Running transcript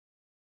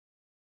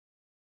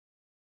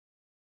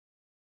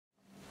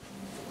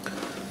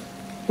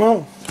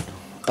Well,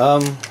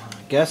 I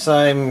guess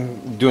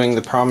I'm doing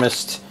the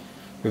promised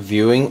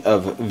reviewing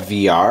of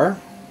VR,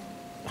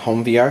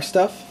 home VR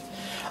stuff.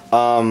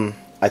 I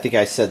think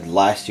I said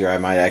last year I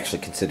might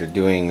actually consider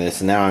doing this,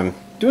 and now I'm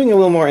doing a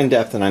little more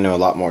in-depth, and I know a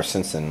lot more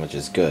since then, which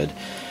is good.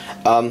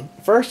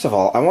 First of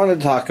all, I wanted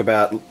to talk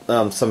about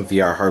some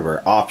VR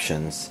hardware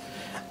options,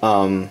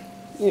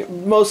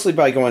 mostly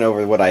by going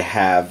over what I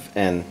have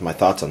and my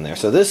thoughts on there.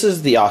 So this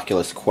is the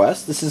Oculus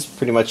Quest. This is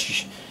pretty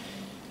much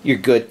your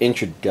good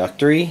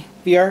introductory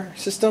VR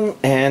system,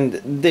 and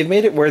they've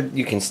made it where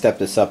you can step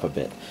this up a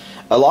bit.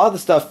 A lot of the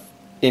stuff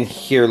in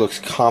here looks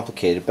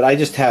complicated, but I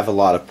just have a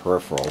lot of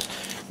peripherals.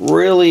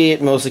 Really,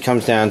 it mostly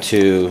comes down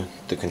to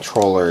the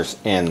controllers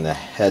and the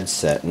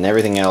headset, and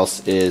everything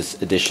else is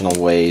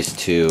additional ways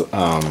to,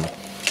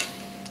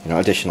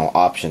 additional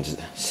options,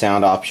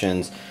 sound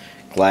options,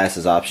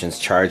 glasses options,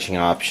 charging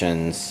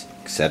options,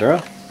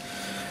 etc.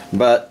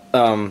 But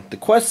the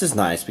Quest is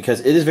nice because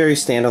it is very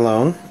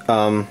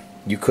standalone.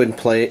 You could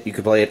play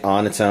it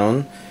on its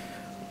own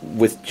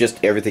with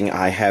just everything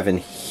I have in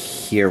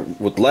here,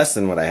 with less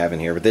than what I have in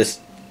here, but this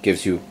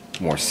gives you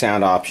more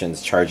sound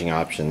options, charging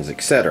options,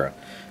 etc.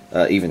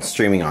 Even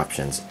streaming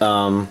options.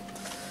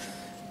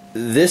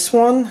 This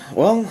one,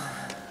 well,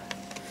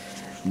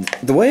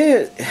 the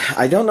way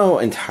I don't know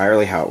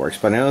entirely how it works,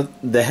 but I know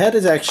the head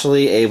is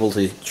actually able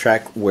to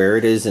track where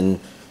it is in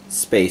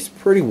space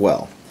pretty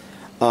well.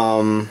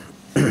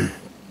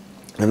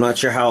 I'm not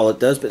sure how it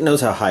does, but it knows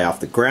how high off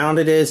the ground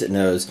it is. It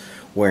knows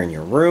where in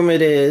your room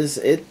it is.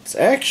 It's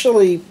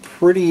actually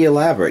pretty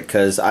elaborate,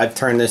 because I've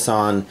turned this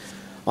on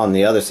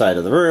the other side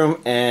of the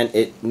room, and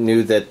it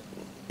knew that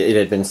it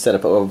had been set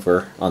up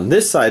over on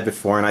this side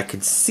before, and I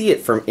could see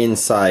it from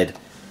inside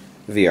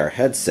the VR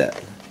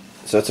headset.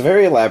 So it's a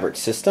very elaborate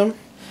system.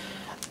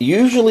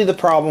 Usually the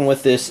problem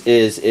with this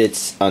is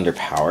it's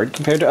underpowered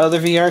compared to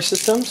other VR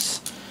systems,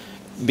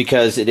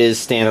 because it is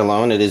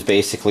standalone. It is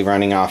basically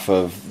running off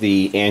of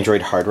the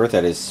Android hardware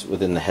that is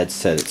within the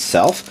headset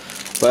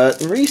itself.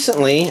 But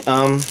recently,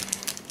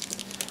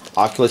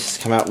 Oculus has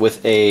come out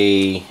with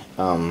a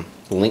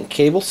link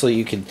cable, so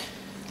you could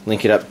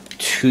link it up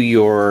to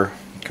your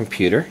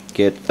computer,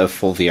 get a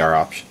full VR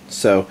option.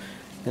 So,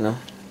 home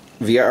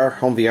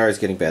VR is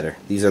getting better.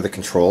 These are the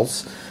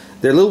controls.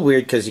 They're a little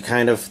weird because you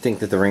kind of think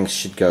that the rings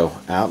should go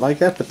out like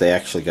that, but they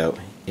actually go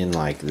in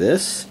like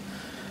this.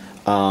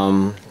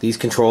 These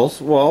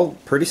controls, well,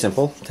 pretty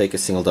simple. Take a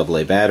single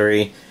AA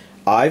battery.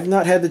 I've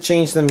not had to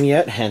change them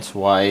yet, hence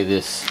why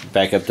this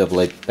backup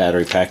AA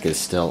battery pack is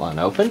still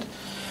unopened.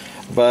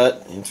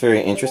 But it's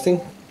very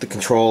interesting. The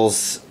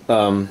controls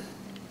know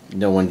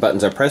when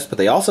buttons are pressed, but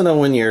they also know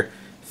when your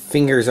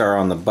fingers are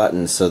on the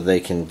buttons, so they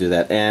can do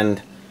that.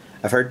 And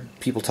I've heard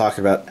people talk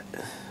about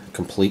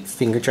complete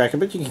finger tracking,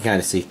 but you can kind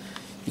of see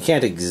you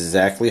can't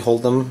exactly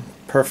hold them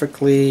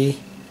perfectly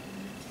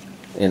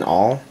in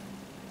all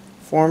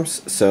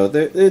forms, so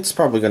it's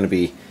probably going to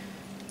be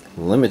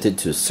limited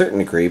to a certain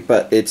degree,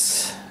 but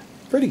it's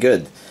pretty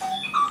good.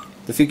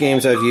 The few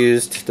games I've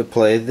used to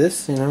play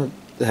this,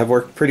 have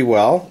worked pretty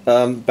well.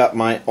 But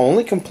my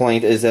only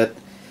complaint is that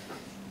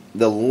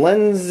the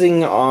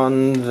lensing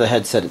on the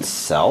headset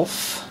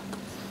itself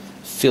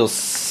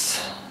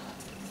feels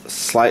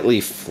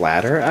slightly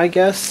flatter, I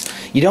guess.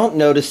 You don't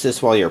notice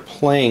this while you're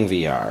playing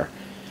VR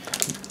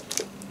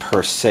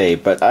per se,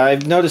 but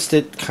I've noticed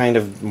it kind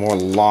of more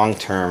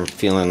long-term,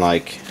 feeling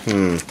like,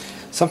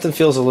 something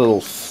feels a little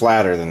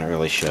flatter than it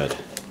really should.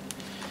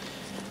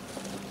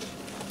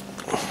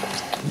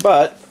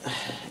 But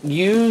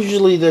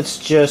usually that's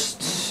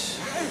just,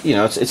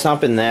 it's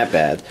not been that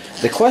bad.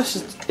 The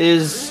Quest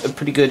is a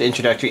pretty good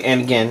introductory,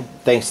 and again,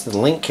 thanks to the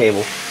link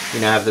cable,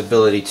 you now have the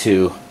ability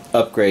to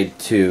upgrade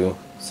to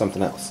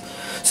something else.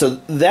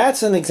 So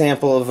that's an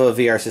example of a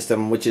VR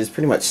system which is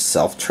pretty much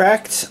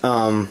self-tracked.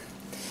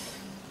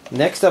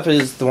 Next up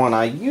is the one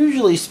I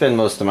usually spend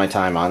most of my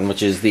time on,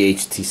 which is the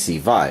HTC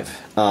Vive,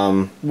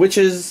 which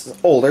is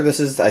older. This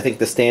is, I think,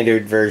 the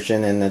standard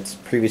version in its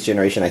previous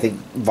generation. I think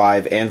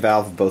Vive and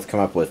Valve both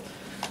come up with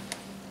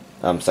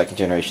second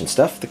generation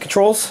stuff. The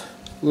controls,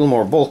 a little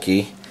more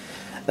bulky.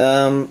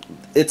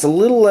 It's a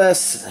little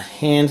less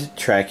hand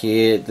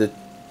tracky. The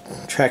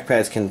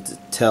trackpads can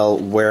tell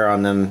where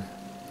on them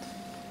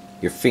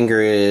your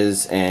finger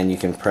is, and you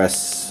can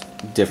press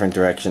different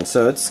directions.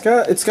 So it's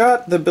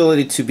got the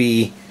ability to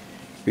be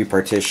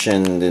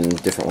repartitioned in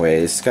different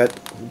ways. It's got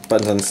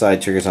buttons on the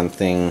side, triggers on the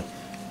thing,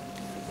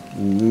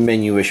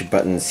 menu-ish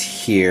buttons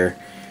here.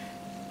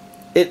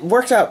 It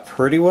works out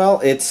pretty well.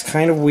 It's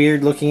kind of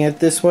weird looking at it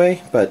this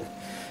way, but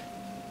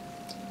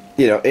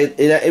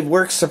it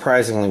works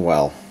surprisingly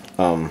well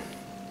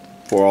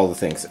for all the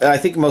things. I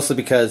think mostly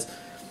because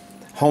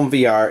home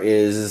VR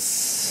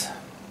is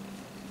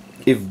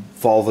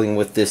evolving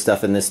with this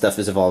stuff, and this stuff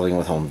is evolving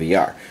with home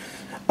VR.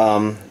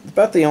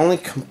 About the only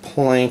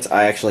complaint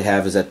I actually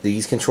have is that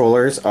these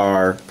controllers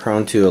are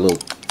prone to a little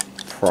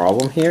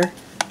problem here.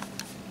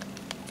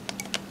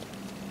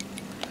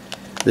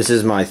 This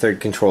is my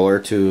third controller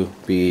to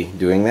be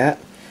doing that,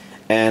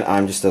 and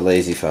I'm just a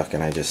lazy fuck,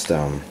 and I just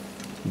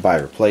buy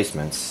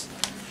replacements.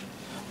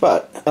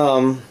 But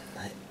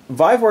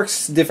Vive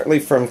works differently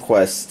from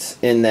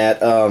Quest in that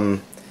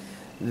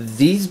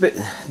these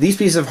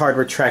pieces of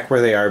hardware track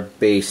where they are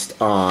based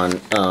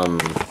on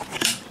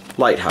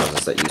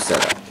lighthouses that you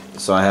set up.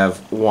 So I have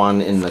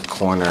one in the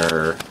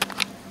corner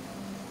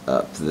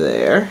up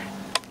there,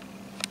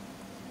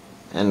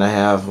 and I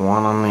have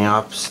one on the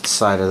opposite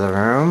side of the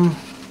room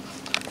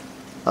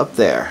up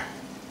there.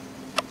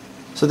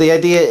 So the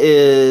idea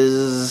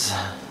is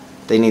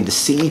they need to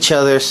see each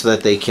other so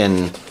that they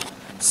can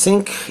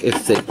sync.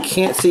 If they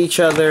can't see each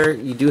other,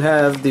 you do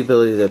have the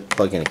ability to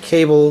plug in a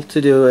cable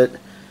to do it,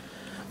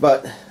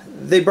 but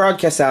they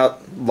broadcast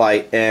out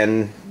light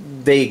and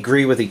they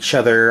agree with each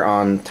other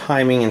on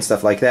timing and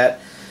stuff like that.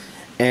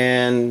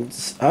 And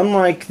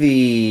unlike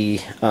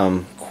the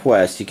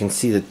Quest, you can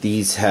see that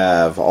these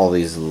have all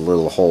these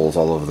little holes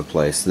all over the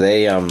place.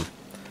 They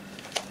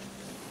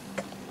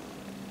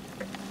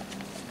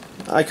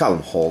I call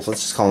them holes,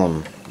 let's just call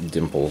them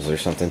dimples or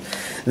something.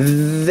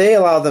 They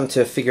allow them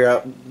to figure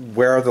out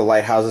where the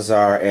lighthouses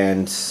are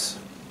and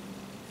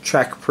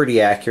track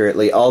pretty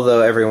accurately,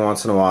 although every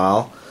once in a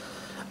while,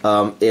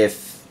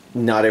 if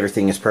not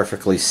everything is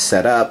perfectly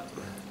set up,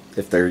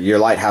 if your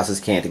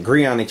lighthouses can't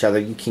agree on each other,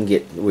 you can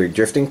get weird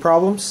drifting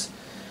problems.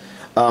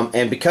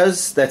 And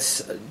because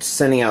that's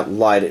sending out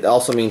light, it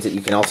also means that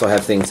you can also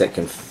have things that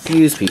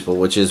confuse people,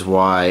 which is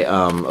why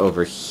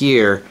over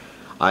here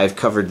I've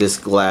covered this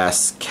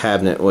glass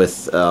cabinet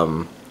with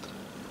a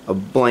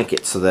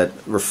blanket so that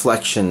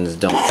reflections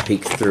don't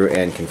peek through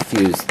and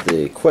confuse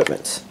the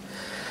equipment.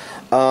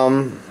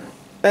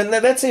 And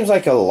that seems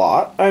like a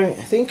lot. I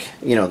think,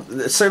 you know,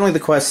 certainly the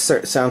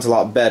Quest sounds a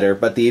lot better,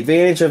 but the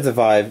advantage of the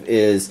Vive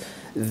is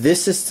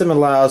this system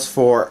allows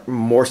for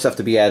more stuff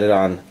to be added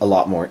on a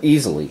lot more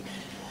easily.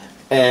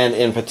 And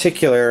in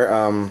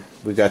particular,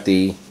 we've got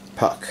the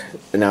puck.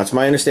 Now, it's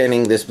my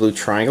understanding this blue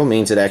triangle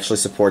means it actually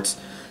supports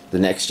the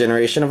next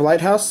generation of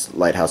Lighthouse,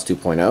 Lighthouse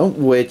 2.0,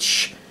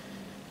 which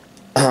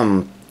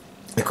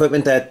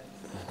equipment that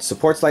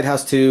supports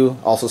Lighthouse 2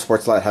 also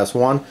supports Lighthouse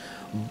 1,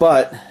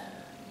 but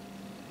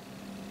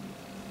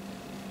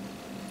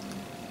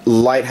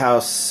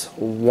Lighthouse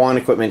 1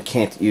 equipment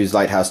can't use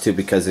Lighthouse 2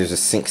 because there's a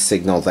sync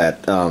signal that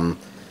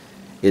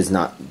is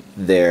not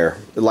there.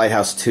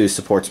 Lighthouse 2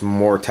 supports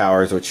more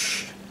towers,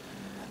 which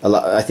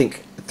I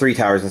think 3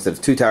 towers instead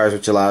of 2 towers,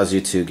 which allows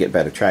you to get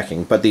better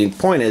tracking. But the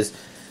point is,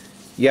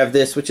 you have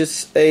this, which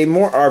is a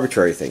more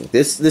arbitrary thing.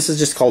 This is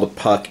just called a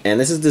puck, and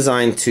this is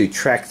designed to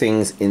track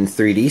things in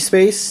 3D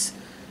space.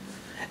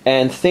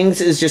 And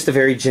things is just a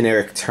very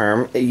generic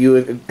term.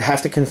 You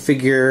have to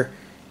configure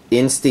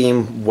in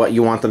Steam what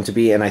you want them to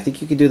be, and I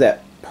think you can do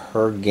that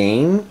per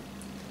game,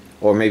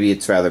 or maybe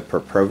it's rather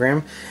per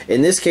program.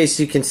 In this case,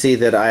 you can see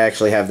that I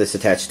actually have this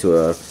attached to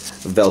a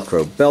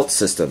Velcro belt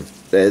system.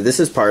 This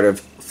is part of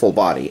full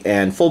body,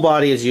 and full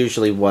body is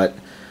usually what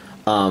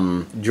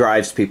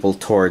drives people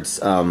towards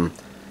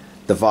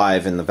the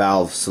Vive and the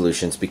Valve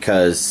solutions,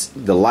 because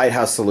the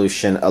Lighthouse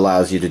solution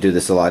allows you to do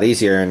this a lot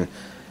easier. And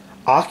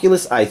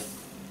Oculus, I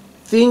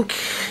think,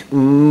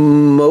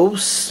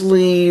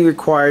 mostly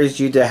requires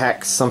you to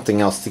hack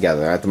something else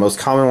together. The most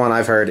common one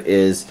I've heard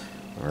is,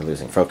 we're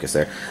losing focus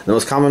there. The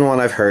most common one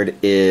I've heard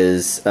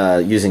is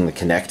using the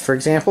Kinect, for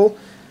example,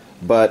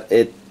 but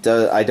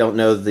I don't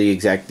know the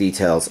exact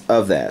details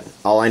of that.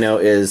 All I know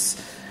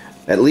is,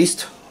 at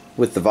least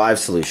with the Vive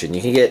solution,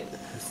 you can get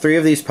 3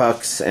 of these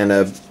pucks and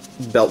a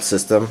belt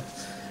system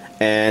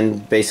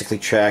and basically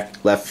track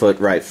left foot,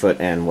 right foot,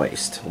 and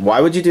waist. Why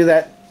would you do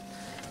that?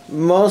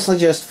 Mostly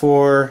just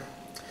for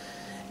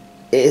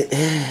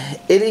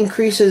it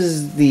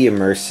increases the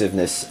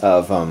immersiveness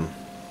of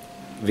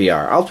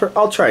VR.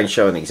 I'll try and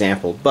show an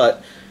example,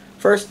 but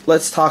first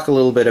let's talk a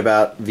little bit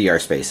about VR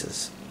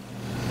spaces.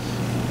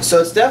 So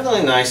it's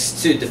definitely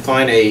nice to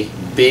define a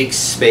big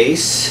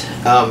space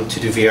to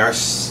do VR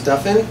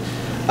stuff in.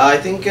 I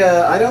think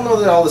I don't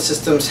know that all the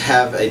systems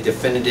have a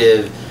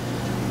definitive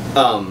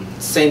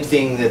same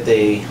thing that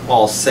they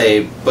all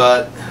say,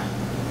 but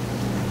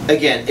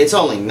again, it's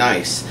only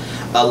nice.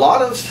 A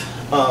lot of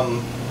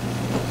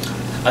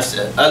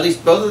at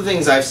least both of the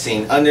things I've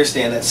seen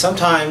understand that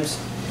sometimes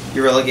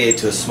you're relegated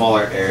to a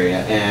smaller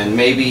area, and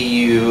maybe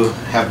you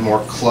have more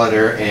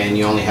clutter and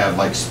you only have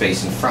like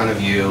space in front of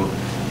you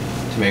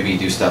to maybe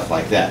do stuff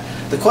like that.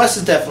 The Quest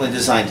is definitely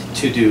designed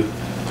to do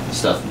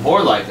stuff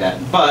more like that,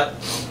 but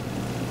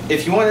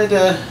if you wanted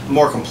a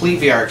more complete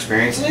VR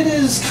experience, it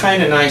is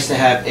kind of nice to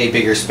have a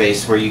bigger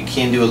space where you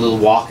can do a little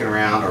walking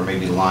around or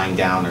maybe lying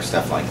down or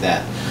stuff like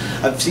that.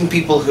 I've seen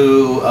people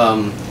who,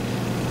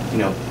 you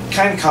know,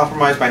 kind of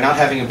compromise by not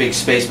having a big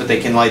space, but they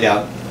can lie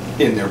down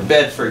in their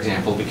bed, for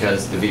example,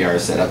 because the VR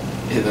is set up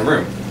in the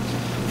room.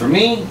 For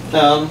me,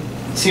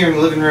 it's here in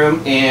the living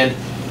room, and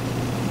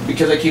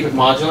because I keep it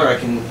modular, I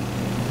can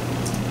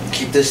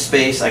keep this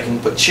space. I can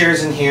put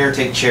chairs in here,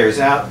 take chairs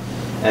out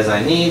as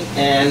I need,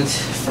 and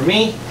for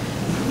me,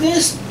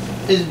 this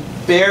is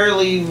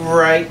barely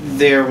right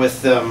there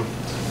with the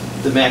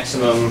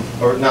maximum,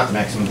 or not the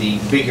maximum, the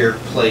bigger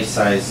play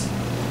size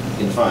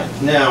you can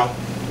find. Now,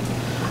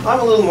 I'm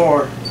a little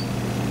more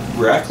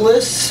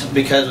reckless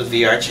because with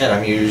VRChat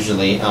I'm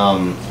usually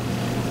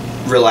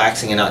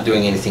relaxing and not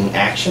doing anything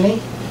actiony.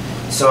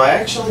 So I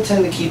actually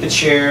tend to keep a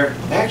chair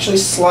actually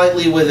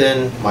slightly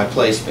within my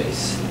play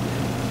space.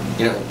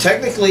 You know,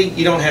 technically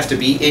you don't have to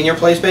be in your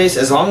play space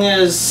as long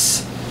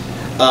as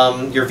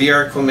your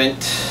VR equipment.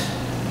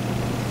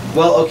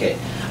 Well, okay.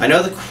 I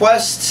know the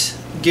Quest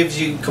gives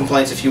you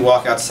complaints if you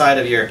walk outside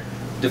of your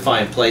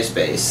defined play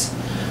space,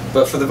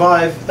 but for the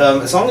Vive,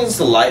 as long as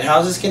the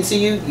lighthouses can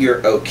see you,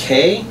 you're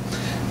okay.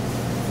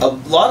 A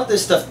lot of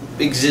this stuff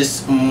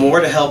exists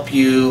more to help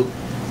you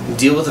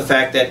deal with the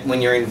fact that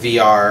when you're in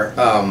VR,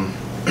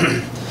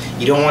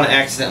 you don't want to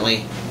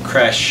accidentally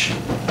crash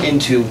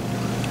into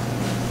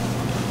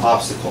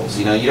obstacles.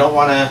 You know, you don't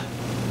want to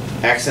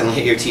accidentally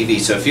hit your TV.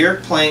 So if you're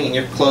playing and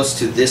you're close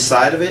to this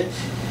side of it,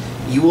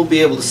 you will be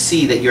able to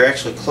see that you're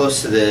actually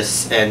close to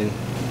this and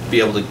be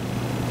able to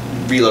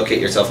relocate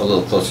yourself a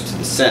little closer to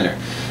the center.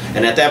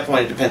 And at that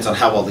point, it depends on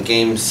how well the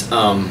games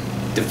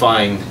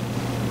define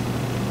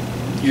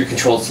your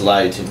controls to allow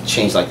you to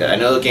change like that. I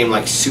know a game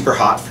like Super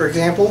Hot, for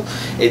example,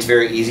 it's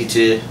very easy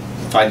to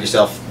find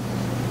yourself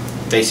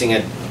facing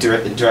a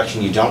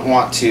direction you don't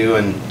want to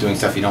and doing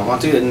stuff you don't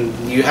want to, and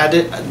you had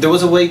to. There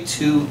was a way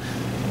to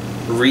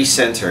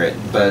recenter it,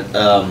 but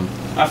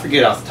I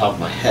forget off the top of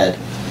my head.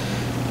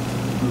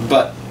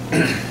 But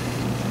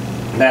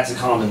that's a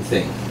common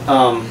thing.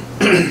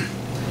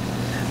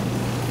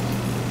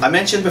 I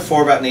mentioned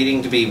before about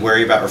needing to be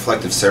wary about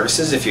reflective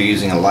surfaces if you're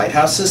using a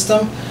lighthouse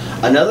system.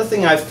 Another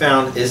thing I've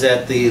found is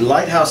that the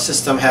lighthouse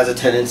system has a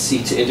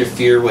tendency to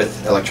interfere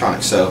with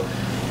electronics. So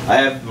I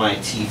have my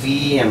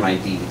TV and my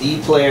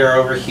DVD player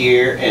over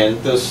here, and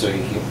those are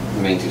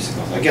the main two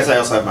signals. I guess I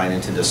also have my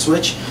Nintendo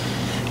Switch.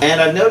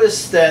 And I've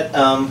noticed that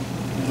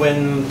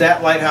when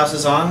that lighthouse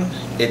is on,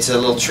 it's a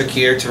little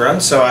trickier to run,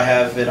 so I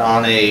have it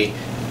on a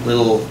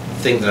little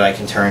thing that I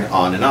can turn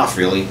on and off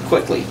really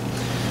quickly.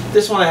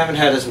 This one I haven't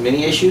had as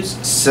many issues,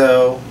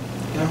 so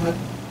you know what?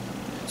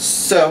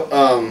 So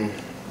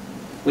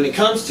when it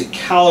comes to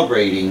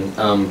calibrating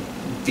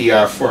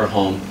VR for a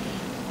home,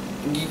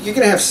 you're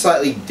going to have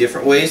slightly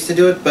different ways to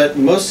do it, but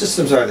most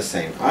systems are the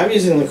same. I'm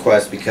using the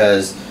Quest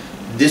because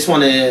this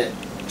one is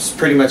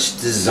pretty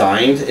much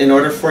designed in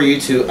order for you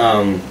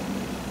to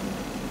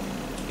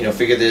you know,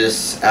 figure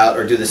this out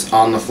or do this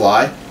on the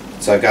fly.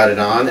 So I've got it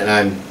on and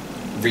I'm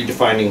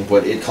redefining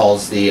what it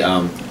calls the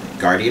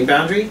guardian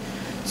boundary.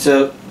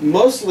 So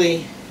most of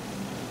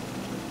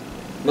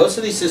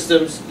these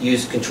systems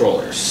use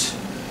controllers.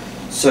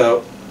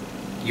 So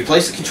you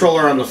place the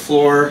controller on the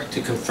floor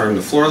to confirm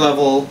the floor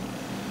level.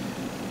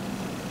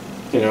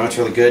 You know, it's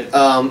really good.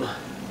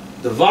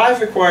 The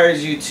Vive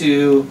requires you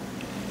to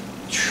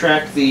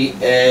track the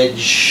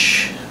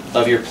edge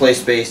of your play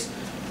space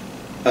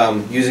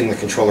using the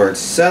controller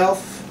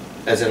itself,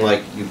 as in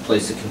like you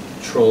place the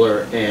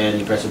controller and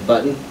you press a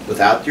button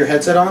without your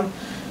headset on.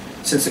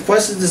 Since the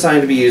Quest is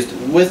designed to be used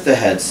with the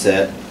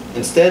headset,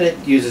 instead it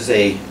uses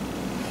a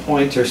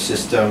pointer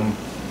system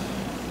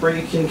where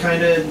you can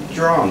kind of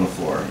draw on the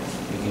floor.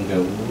 You can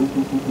go whoop,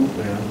 whoop, whoop,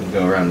 whoop, and you can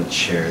go around the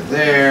chair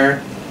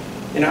there.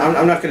 You know,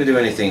 I'm not going to do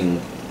anything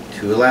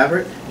too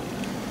elaborate.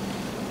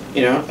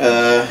 You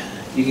know,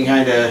 you can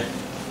kind of,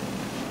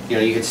 you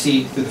know, you can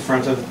see through the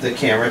front of the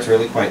camera. It's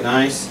really quite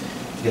nice.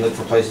 You can look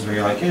for places where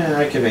you're like, yeah,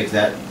 I can make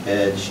that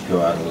edge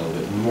go out a little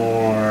bit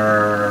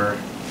more.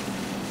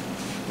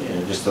 You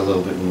know, just a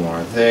little bit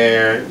more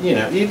there. You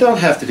know, you don't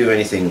have to do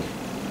anything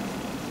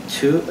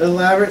too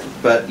elaborate,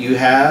 but you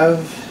have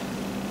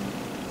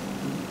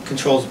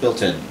controls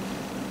built in.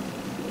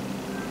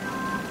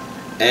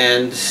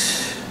 And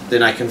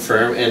then I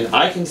confirm, and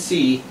I can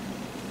see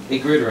a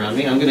grid around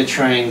me. I'm going to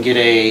try and get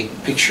a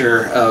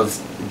picture of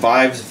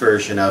Vive's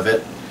version of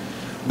it,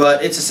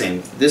 but it's the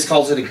same. This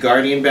calls it a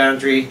guardian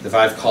boundary. The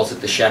Vive calls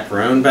it the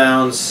chaperone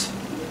bounds.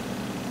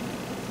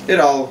 It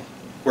all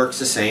works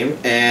the same,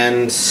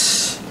 and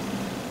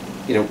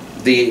you know,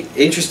 the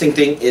interesting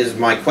thing is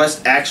my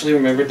Quest actually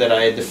remembered that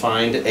I had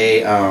defined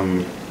a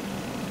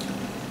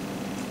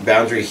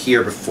boundary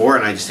here before,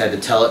 and I just had to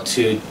tell it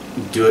to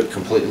do it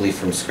completely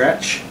from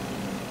scratch.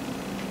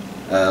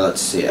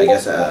 Let's see, I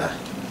guess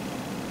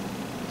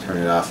turn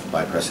it off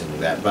by pressing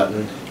that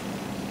button.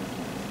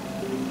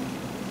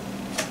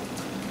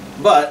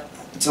 But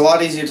it's a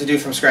lot easier to do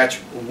from scratch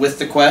with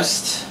the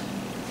Quest,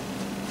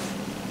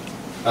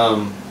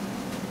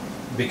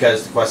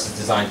 because the Quest is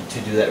designed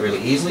to do that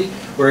really easily.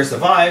 Whereas the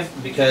Vive,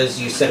 because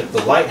you set up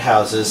the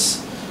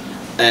lighthouses,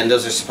 and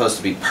those are supposed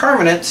to be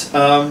permanent,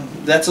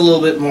 that's a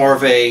little bit more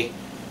of a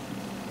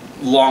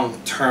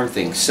long-term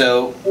thing.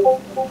 So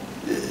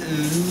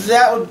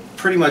that would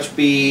pretty much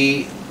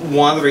be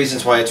one of the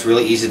reasons why it's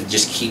really easy to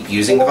just keep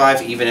using the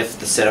Vive, even if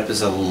the setup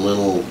is a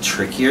little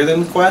trickier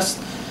than the Quest.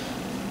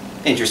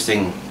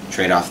 Interesting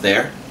trade-off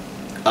there.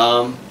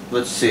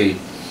 Let's see.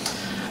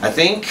 I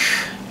think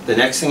the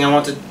next thing I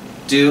want to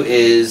do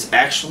is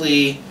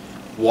actually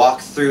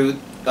walk through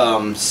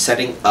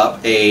setting up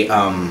a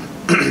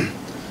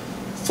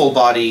full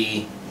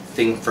body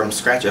thing from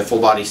scratch, a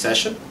full body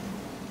session.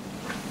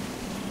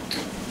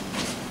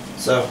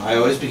 So I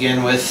always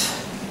begin with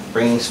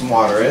bringing some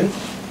water in.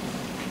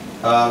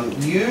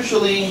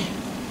 Usually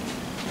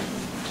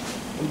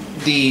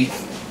the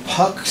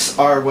pucks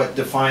are what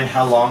define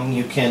how long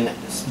you can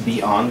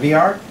be on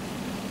VR,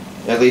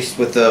 at least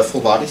with the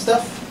full body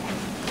stuff.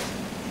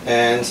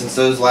 And since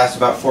those last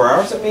about 4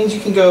 hours, that means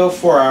you can go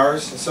 4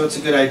 hours. So it's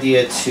a good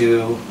idea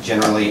to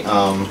generally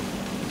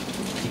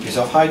keep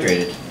yourself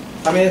hydrated.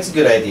 I mean, it's a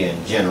good idea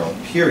in general,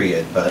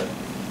 period, but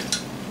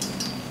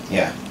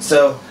yeah.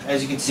 So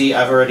as you can see,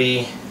 I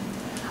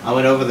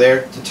went over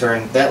there to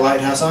turn that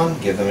lighthouse on,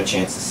 give them a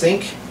chance to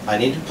sync. I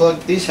need to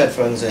plug these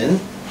headphones in.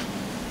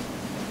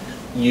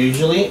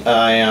 Usually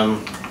I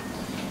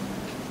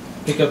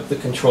pick up the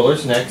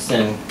controllers next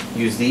and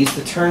use these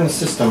to turn the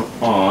system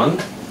on,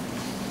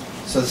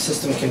 so the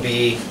system can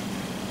be,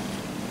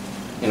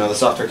 the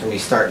software can be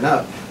starting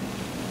up.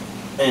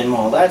 And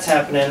while that's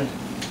happening,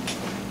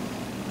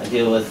 I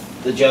deal with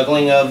the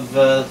juggling of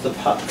the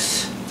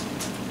pucks,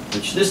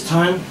 which this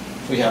time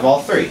we have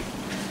all three.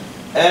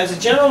 As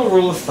a general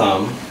rule of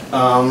thumb,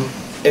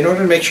 in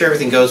order to make sure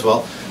everything goes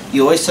well,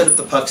 you always set up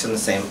the pucks in the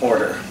same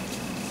order.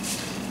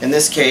 In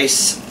this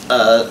case,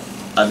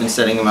 I've been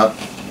setting them up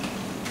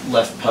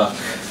left puck,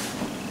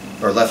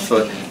 or left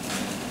foot.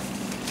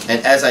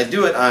 And as I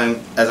do it,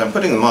 as I'm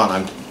putting them on,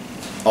 I'm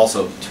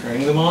also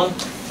turning them on.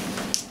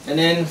 And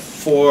then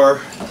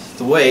for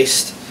the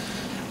waist,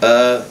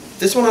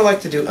 this one I like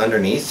to do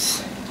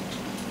underneath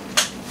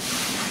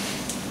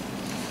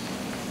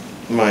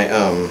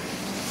my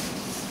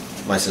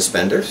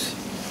suspenders.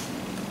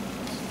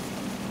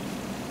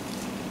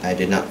 I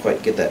did not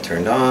quite get that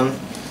turned on.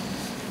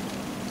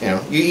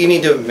 You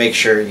need to make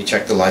sure you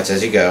check the lights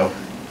as you go.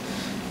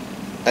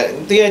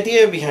 The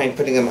idea behind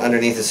putting them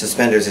underneath the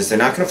suspenders is they're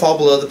not going to fall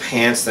below the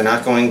pants, they're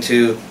not going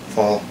to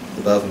fall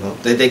above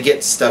them. They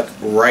get stuck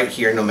right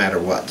here no matter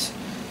what,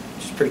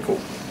 which is pretty cool.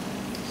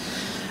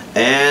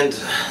 And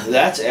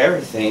that's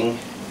everything.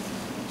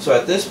 So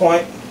at this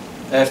point,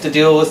 I have to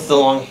deal with the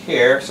long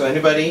hair. So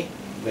anybody,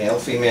 male,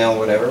 female,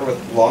 whatever,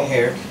 with long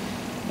hair,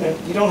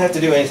 you don't have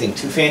to do anything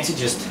too fancy,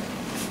 just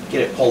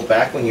get it pulled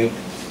back when you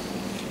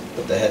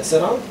put the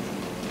headset on.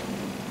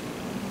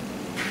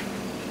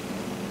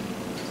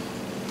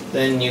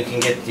 Then you can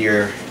get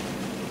your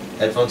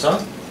headphones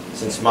on.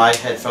 Since my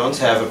headphones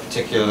have a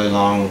particularly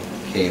long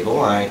cable,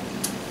 I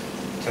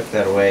tuck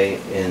that away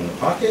in the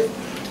pocket.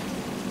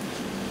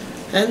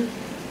 And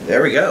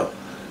there we go.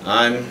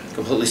 I'm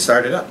completely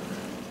started up.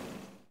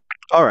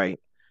 Alright,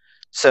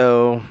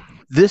 so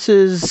this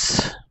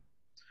is,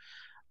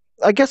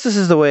 I guess this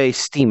is the way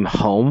Steam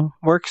Home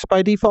works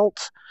by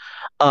default.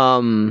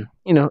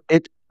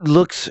 It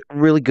looks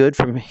really good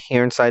from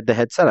here inside the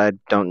headset. I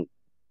don't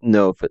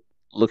know if it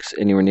looks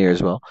anywhere near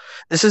as well.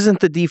 This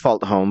isn't the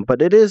default home,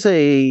 but it is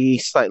a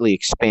slightly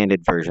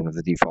expanded version of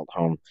the default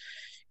home.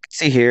 You can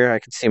see here, I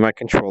can see my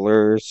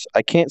controllers.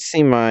 I can't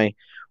see my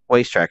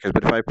waist trackers,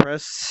 but if I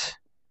press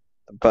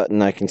the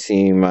button, I can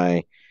see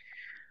my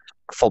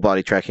full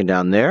body tracking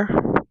down there.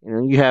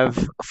 You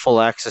have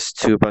full access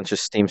to a bunch of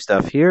Steam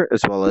stuff here,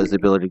 as well as the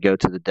ability to go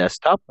to the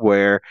desktop,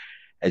 where,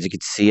 as you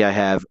can see, I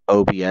have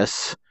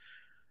OBS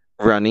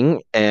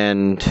running,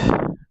 and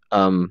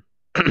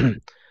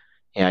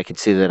yeah, I can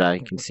see that I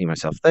can see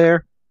myself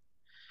there.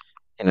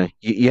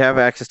 You have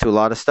access to a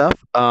lot of stuff.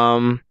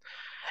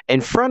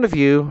 In front of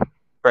you,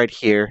 right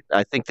here,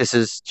 I think this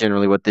is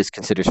generally what this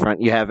considers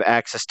front. You have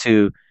access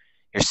to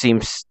your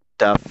Steam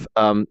stuff.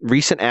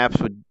 Recent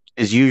apps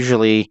is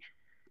usually,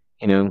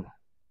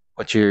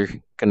 what you're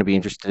going to be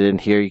interested in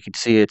here. You can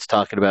see it's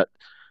talking about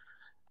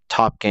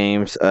top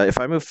games. If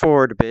I move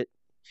forward a bit,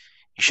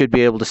 you should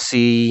be able to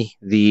see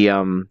the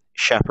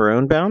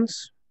chaperone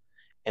bounds.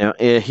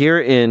 Here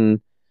in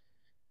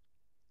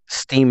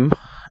Steam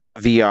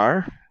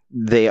VR,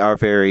 they are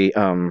very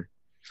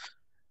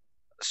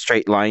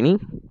straight liney.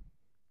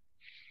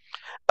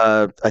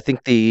 I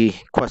think the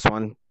Quest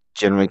 1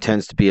 generally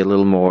tends to be a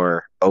little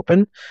more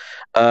open.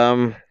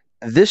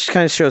 This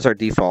kind of shows our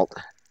default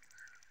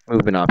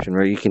movement option,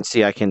 where you can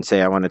see I can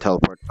say I want to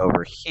teleport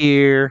over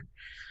here.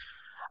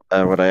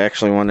 What I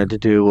actually wanted to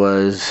do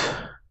was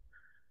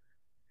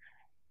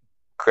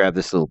grab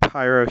this little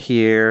pyro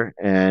here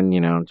and,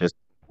 just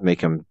make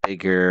them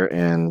bigger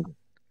and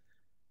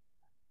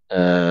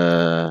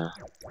uh-oh,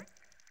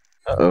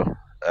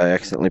 I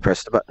accidentally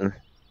pressed a button.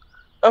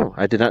 Oh,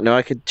 I did not know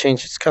I could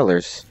change its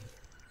colors.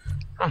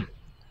 Well,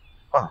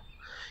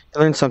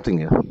 you learned something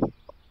new.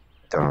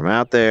 Throw them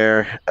out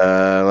there.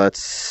 Let's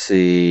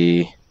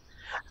see.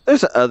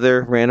 There's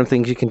other random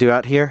things you can do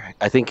out here.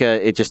 I think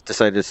it just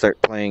decided to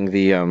start playing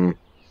the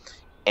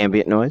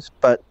ambient noise.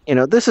 But,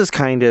 this is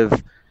kind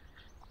of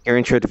your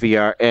intro to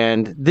VR.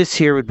 And this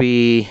here would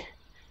be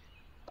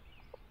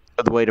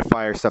the way to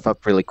fire stuff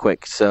up really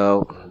quick.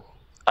 So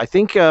I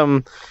think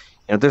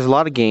there's a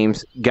lot of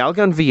games.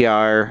 Galgun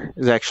VR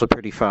is actually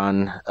pretty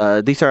fun.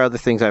 These are other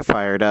things I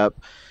fired up.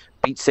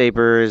 Beat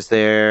Saber is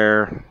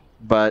there,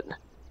 but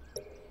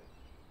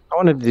I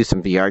wanted to do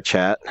some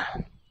VRChat.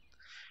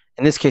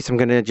 In this case, I'm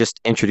going to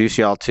just introduce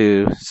y'all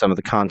to some of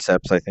the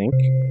concepts, I think.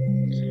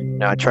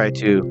 Now, I try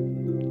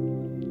to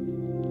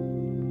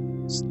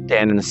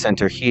stand in the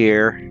center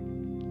here.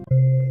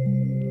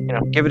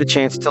 Give it a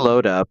chance to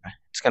load up.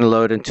 It's going to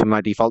load into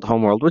my default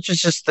home world, which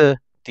is just the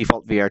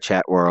default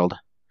VRChat world.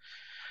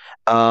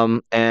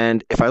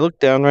 And if I look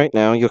down right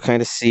now, you'll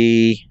kind of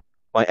see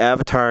my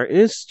avatar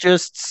is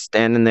just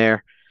standing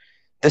there.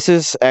 This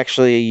is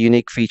actually a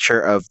unique feature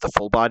of the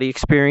full body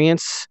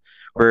experience,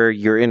 where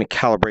you're in a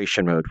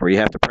calibration mode, where you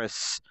have to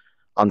press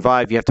on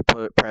Vive, you have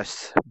to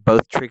press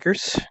both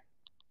triggers.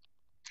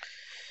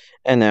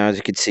 And now, as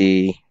you can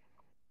see,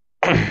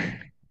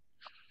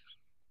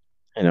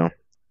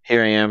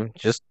 here I am,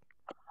 just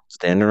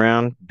standing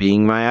around,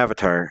 being my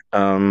avatar.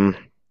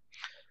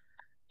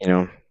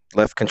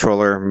 Left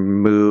controller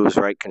moves,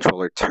 right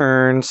controller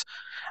turns.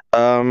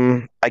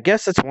 I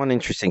guess that's one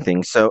interesting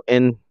thing. So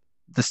in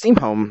the Steam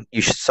Home,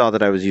 you saw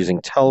that I was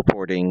using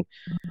teleporting.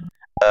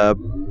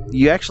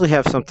 You actually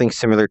have something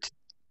similar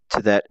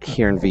to that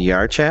here in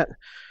VRChat,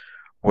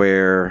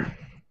 where,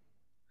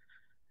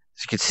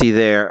 as you can see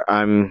there,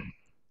 I'm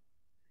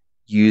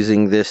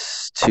using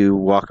this to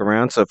walk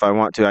around. So if I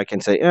want to, I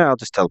can say, yeah, I'll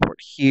just teleport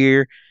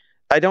here.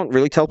 I don't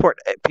really teleport.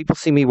 People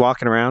see me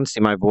walking around, see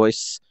my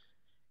voice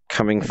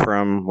coming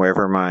from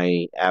wherever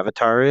my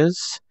avatar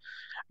is.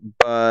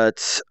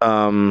 But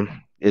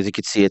as you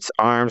can see, its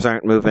arms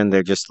aren't moving.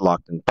 They're just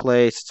locked in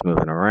place. It's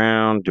moving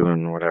around,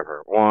 doing whatever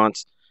it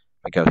wants.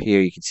 If I go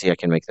here, you can see I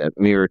can make that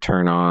mirror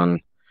turn on.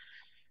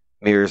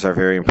 Mirrors are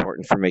very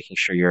important for making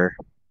sure you're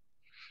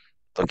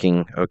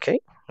looking okay.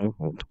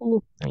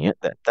 Yeah,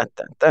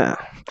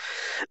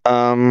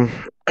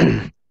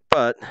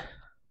 but,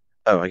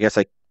 I guess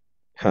it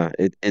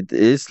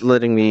is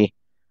letting me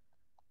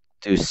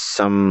do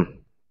some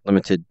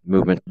limited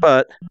movement,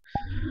 but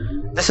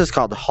this is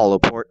called the hollow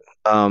port,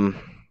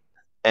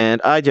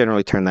 and I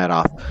generally turn that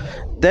off.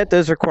 That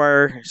does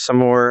require some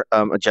more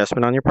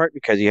adjustment on your part,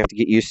 because you have to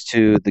get used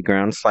to the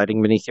ground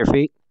sliding beneath your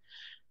feet,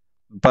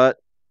 but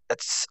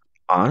it's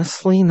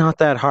honestly not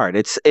that hard.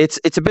 It's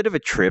a bit of a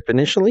trip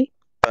initially,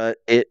 but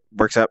it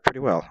works out pretty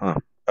well.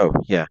 Oh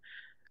yeah,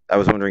 I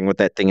was wondering what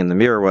that thing in the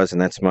mirror was,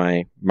 and that's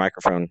my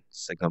microphone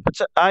signal. But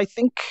I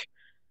think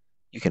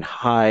you can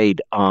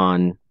hide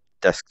on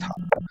desktop.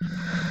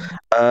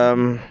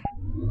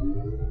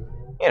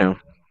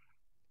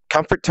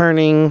 Comfort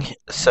turning.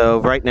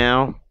 So right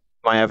now,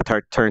 my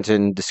avatar turns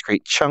in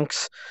discrete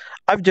chunks.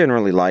 I've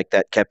generally liked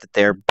that, kept it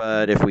there,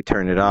 but if we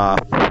turn it off,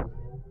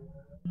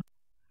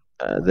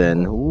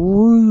 then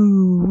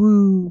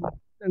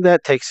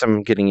that takes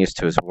some getting used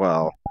to as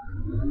well.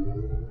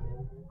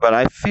 But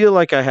I feel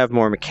like I have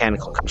more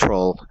mechanical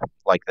control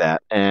like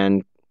that,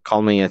 and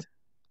call me an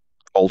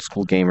old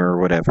school gamer or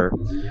whatever.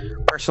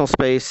 Personal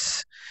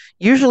space.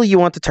 Usually you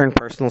want to turn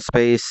personal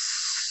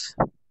space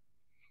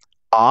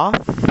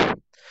off.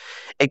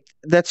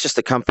 That's just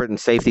a comfort and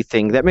safety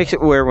thing. That makes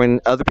it where when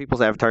other people's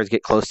avatars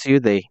get close to you,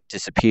 they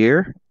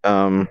disappear.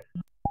 And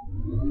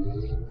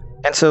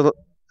so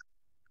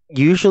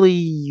usually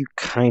you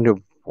kind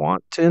of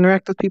want to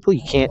interact with people.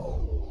 You can't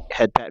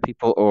headpat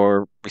people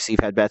or receive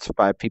headbats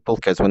by people,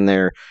 because when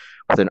they're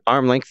within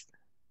arm length,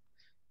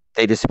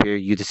 they disappear,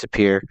 you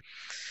disappear.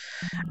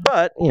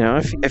 But,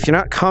 if you're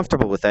not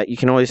comfortable with that, you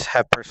can always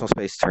have personal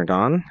space turned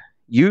on.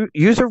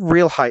 User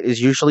real height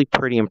is usually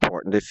pretty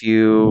important. If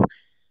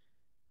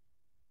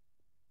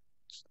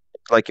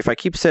I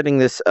keep setting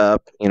this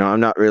up, I'm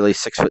not really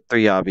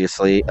 6'3",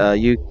 obviously.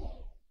 You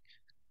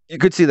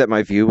could see that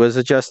my view was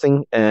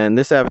adjusting, and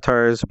this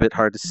avatar is a bit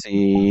hard to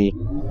see.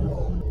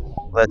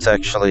 Let's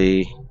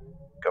actually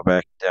go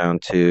back down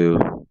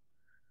to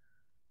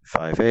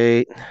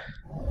 5'8".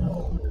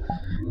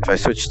 If I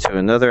switch to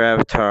another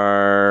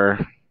avatar,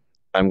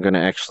 I'm going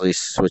to actually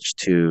switch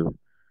to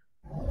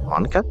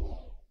Monica.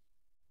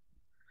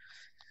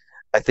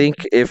 I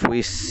think if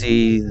we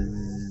see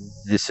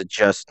this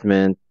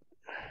adjustment,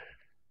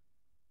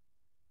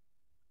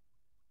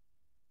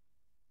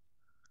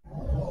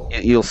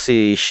 you'll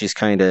see she's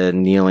kind of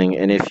kneeling,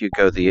 and if you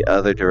go the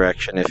other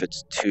direction, if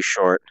it's too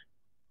short,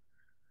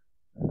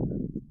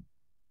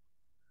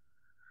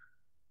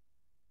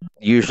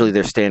 usually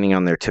they're standing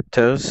on their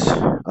tiptoes,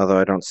 although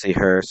I don't see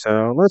her,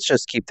 so let's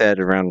just keep that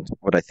around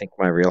what I think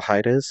my real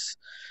height is.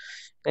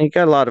 And you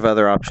got a lot of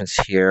other options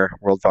here.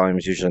 World volume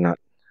is usually not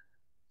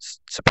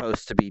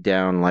supposed to be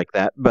down like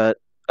that, but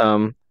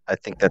I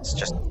think that's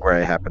just where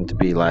I happened to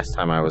be last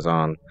time I was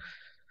on.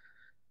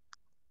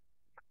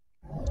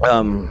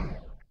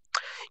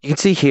 You can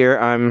see here,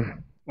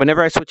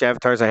 whenever I switch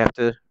avatars, I have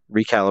to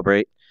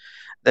recalibrate.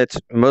 That's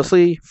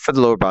mostly for the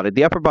lower body.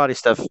 The upper body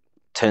stuff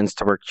tends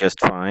to work just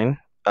fine.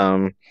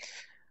 I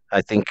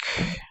think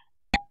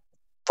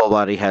full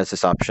body has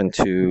this option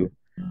to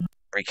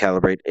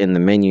recalibrate in the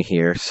menu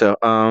here. So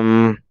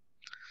the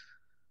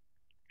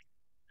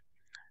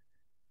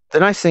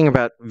nice thing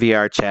about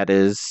VRChat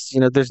is,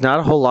 there's not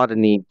a whole lot of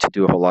need to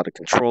do a whole lot of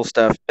control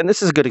stuff. And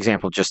this is a good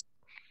example of just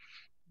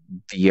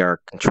VR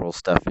control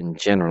stuff in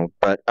general.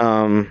 But,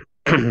 like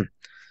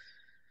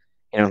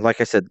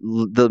I said,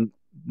 the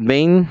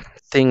main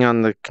thing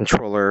on the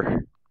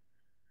controller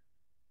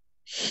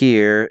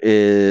here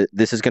is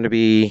this is going to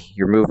be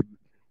your move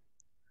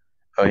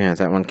Oh yeah,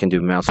 that one can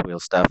do mouse wheel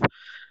stuff.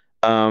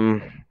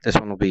 This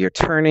one will be your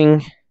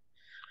turning.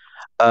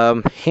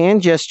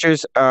 Hand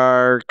gestures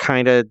are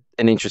kind of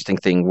an interesting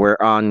thing.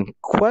 Where on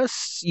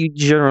quests, you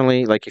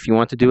generally, like, if you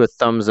want to do a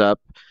thumbs up,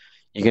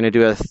 you're going to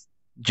do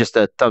just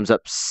a thumbs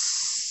up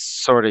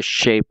sort of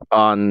shape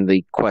on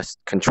the quest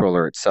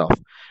controller itself.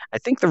 I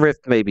think the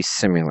Rift may be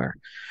similar.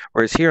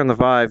 Whereas here on the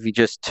Vive, you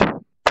just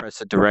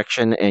press a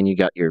direction and you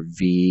got your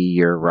V,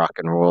 your rock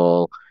and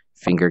roll,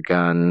 finger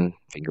gun,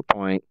 finger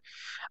point.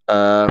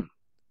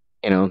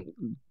 You know,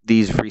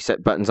 these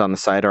reset buttons on the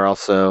side are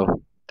also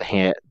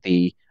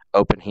the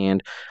open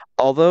hand.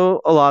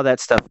 Although a lot of that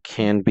stuff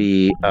can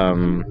be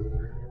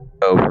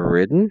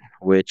overridden,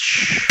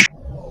 which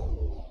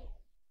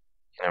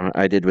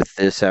I did with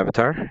this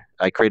avatar.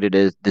 I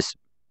created this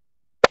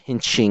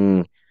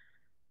pinching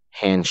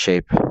hand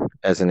shape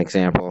as an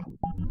example.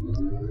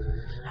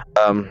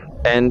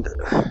 And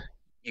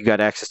you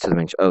got access to the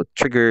menu. Oh,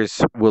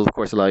 triggers will of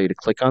course allow you to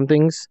click on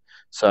things.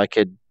 So I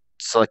could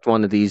select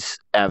one of these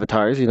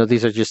avatars.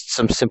 These are just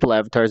some simple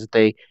avatars that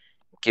they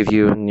give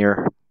you in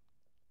your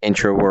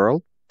intro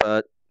world,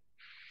 but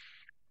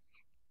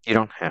you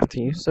don't have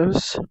to use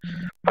those.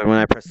 But when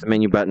I press the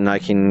menu button, I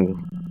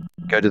can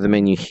go to the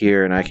menu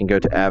here and I can go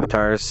to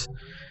avatars.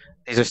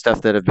 These are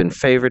stuff that have been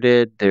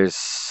favorited.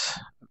 There's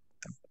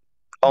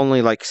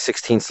only like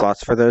 16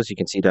 slots for those. You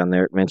can see down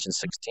there it mentions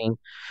 16.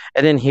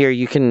 And then here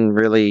you can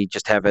really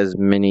just have as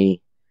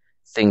many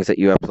things that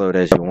you upload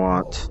as you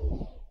want.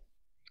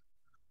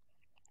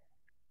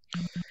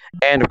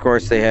 And of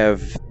course they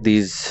have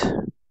these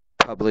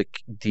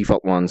public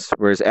default ones,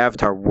 whereas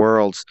avatar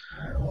worlds,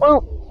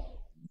 well,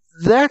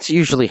 that's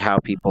usually how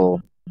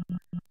people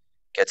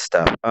get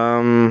stuff.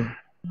 Now,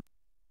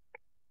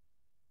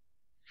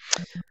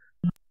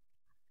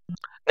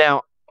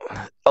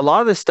 a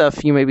lot of this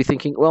stuff you may be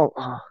thinking, well,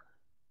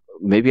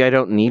 maybe I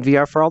don't need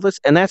VR for all this.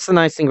 And that's the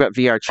nice thing about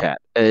VRChat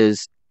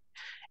is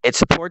it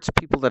supports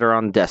people that are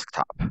on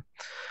desktop.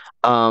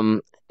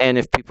 And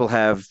if people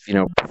have,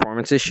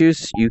 performance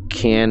issues, you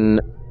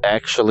can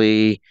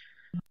actually,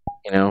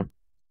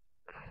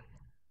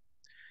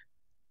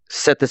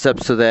 set this up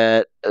so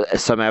that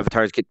some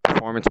avatars get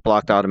performance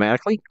blocked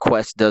automatically.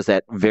 Quest does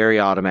that very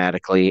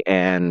automatically,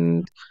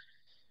 and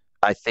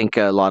I think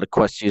a lot of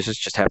Quest users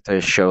just have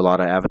to show a lot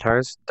of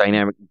avatars.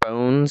 Dynamic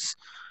bones,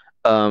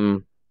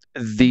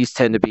 these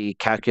tend to be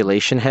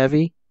calculation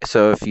heavy.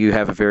 So if you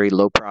have a very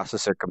low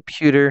processor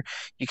computer,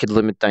 you could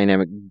limit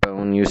dynamic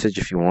bone usage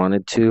if you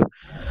wanted to.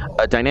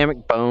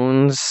 Dynamic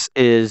bones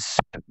is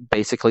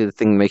basically the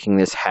thing making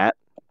this hat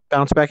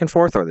bounce back and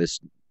forth, or this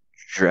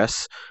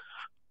dress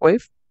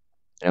wave.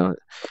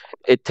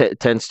 It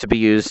tends to be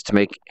used to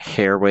make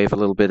hair wave a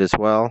little bit as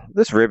well.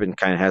 This ribbon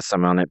kind of has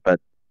some on it, but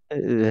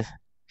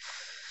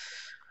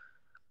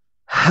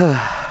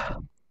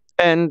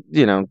and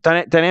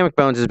dynamic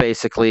bones is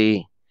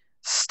basically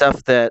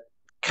stuff that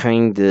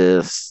kind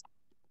of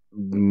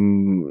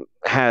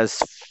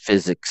has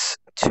physics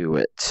to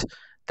it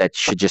that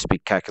should just be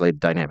calculated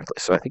dynamically.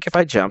 So I think if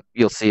I jump,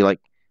 you'll see like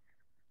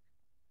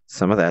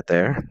some of that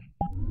there.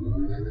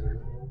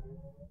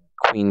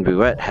 Queen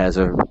Bouette has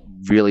a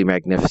really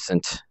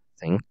magnificent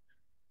thing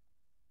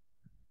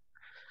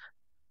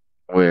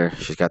where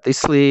she's got these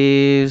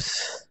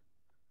sleeves.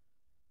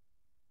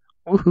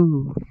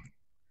 Woohoo!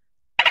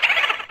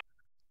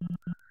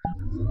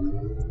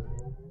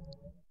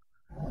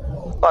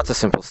 Lots of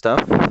simple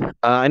stuff.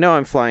 I know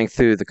I'm flying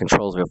through the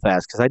controls real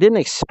fast because I didn't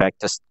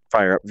expect to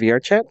fire up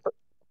VRChat, but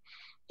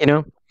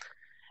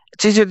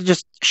it's easier to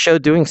just show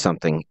doing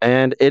something,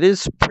 and it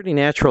is pretty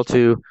natural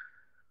to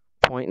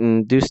point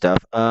and do stuff.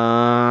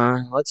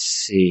 Let's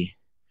see.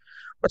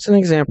 What's an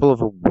example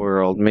of a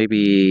world?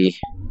 Maybe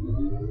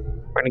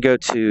we're going to go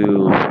to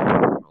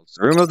the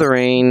Room of the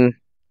Rain.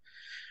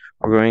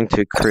 We're going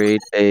to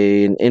create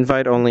an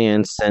invite-only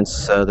instance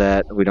so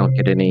that we don't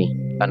get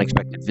any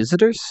unexpected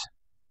visitors.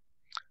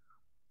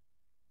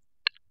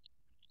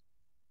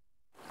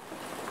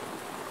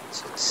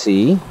 So let's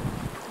see.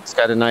 It's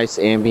got a nice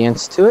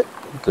ambience to it.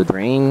 Good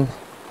rain.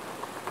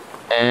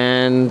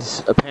 And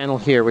a panel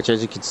here, which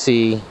as you can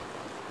see,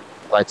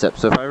 lights up.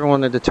 So if I ever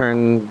wanted to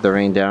turn the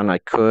rain down, I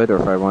could, or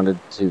if I wanted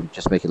to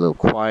just make it a little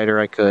quieter,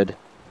 I could.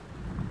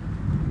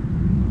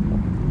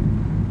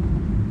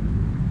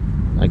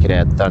 I could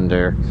add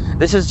thunder.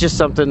 This is just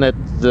something that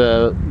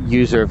the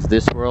user of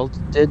this world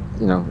did,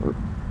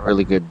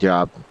 really good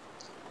job.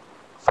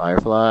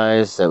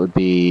 Fireflies, that would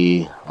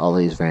be all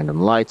these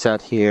random lights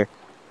out here.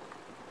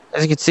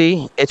 As you can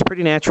see, it's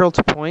pretty natural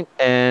to point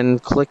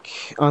and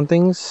click on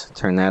things.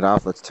 Turn that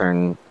off. Let's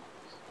turn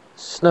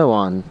snow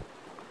on.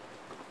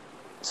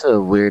 It's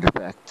a weird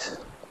effect.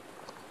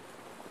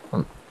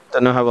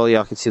 Don't know how well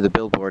y'all can see the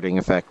billboarding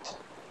effect.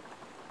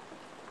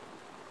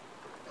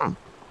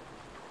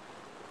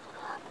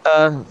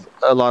 A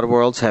lot of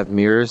worlds have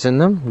mirrors in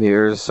them.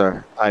 Mirrors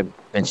are, I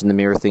mentioned the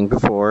mirror thing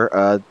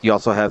before. You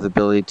also have the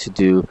ability to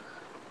do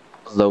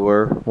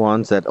lower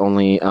ones that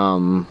only,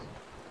 I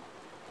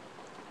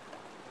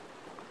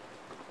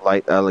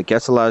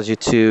guess allows you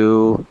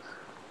to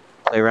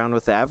play around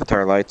with the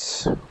avatar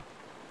lights.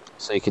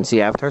 so you can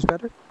see avatars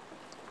better.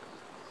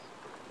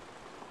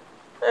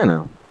 I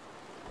know.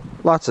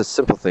 Lots of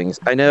simple things.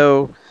 I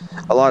know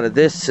a lot of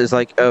this is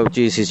like, oh,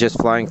 geez, he's just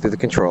flying through the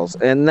controls.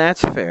 And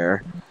that's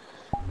fair,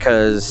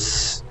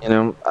 because, you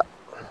know,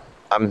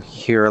 I'm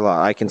here a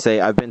lot. I can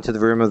say I've been to the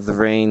Room of the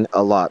Rain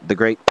a lot, the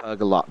Great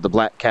Pug a lot, the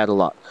Black Cat a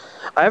lot.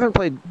 I haven't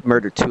played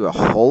Murder 2 a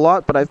whole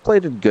lot, but I've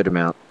played a good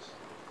amount.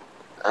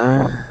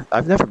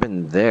 I've never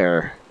been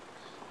there.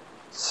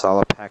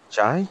 Salapak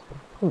Jai?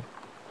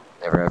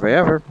 Never, ever,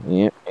 ever.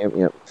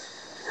 Yep.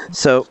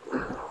 So,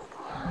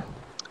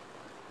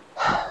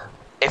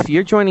 if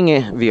you're joining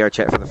a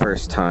VRChat for the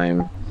first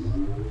time,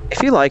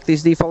 if you like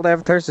these default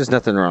avatars, there's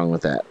nothing wrong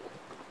with that.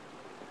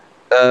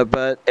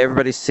 But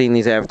everybody's seen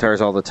these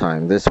avatars all the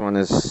time. This one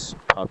is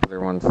a popular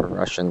one for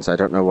Russians. I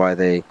don't know why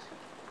they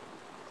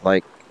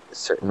like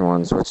certain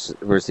ones.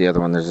 Where's the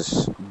other one? There's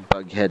this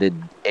bug-headed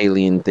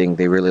alien thing.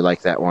 They really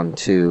like that one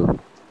too.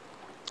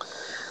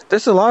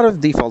 There's a lot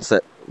of defaults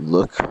that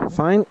look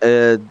fine.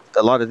 A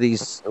lot of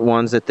these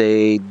ones that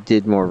they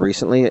did more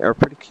recently are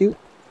pretty cute.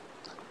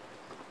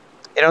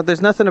 You know,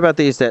 there's nothing about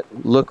these that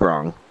look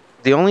wrong.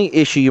 The only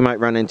issue you might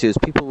run into is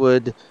people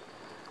would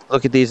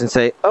look at these and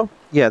say, oh,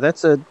 yeah,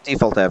 that's a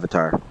default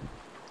avatar.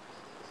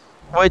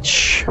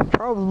 Which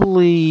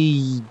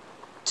probably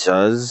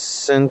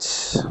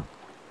doesn't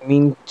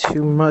mean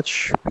too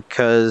much,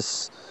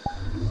 because,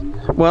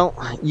 well,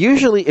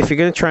 usually if you're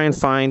going to try and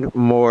find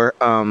more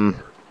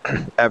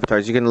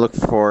avatars, you're going to look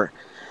for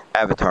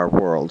avatar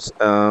worlds.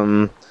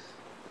 I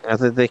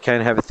think they kind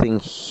of have a thing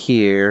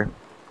here.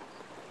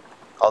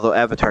 Although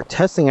avatar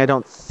testing, I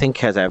don't think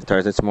has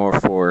avatars. It's more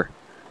for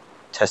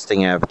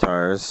testing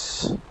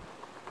avatars.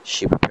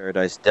 Sheep of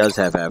Paradise does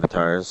have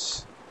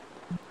avatars.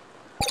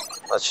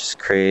 Let's just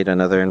create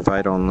another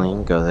invite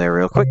only. Go there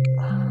real quick.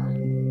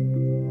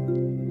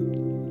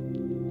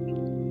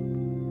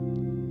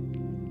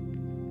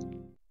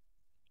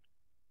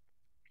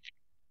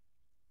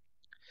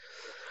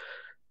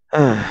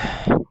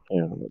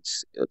 Yeah,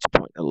 let's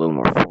point a little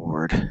more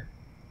forward.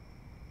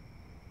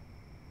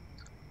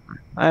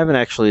 I haven't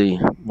actually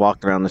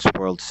walked around this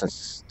world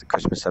since the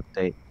Christmas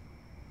update.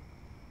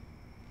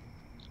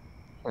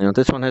 You know,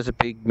 this one has a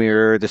big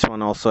mirror. This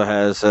one also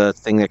has a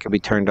thing that can be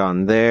turned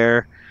on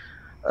there.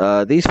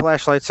 These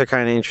flashlights are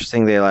kind of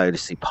interesting. They allow you to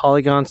see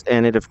polygons,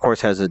 and it, of course,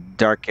 has a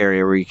dark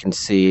area where you can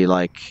see,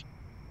 like,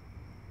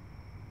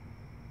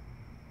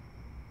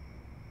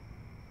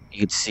 you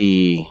can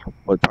see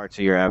what parts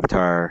of your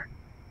avatar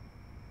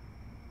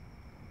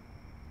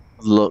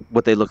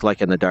what they look like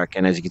in the dark.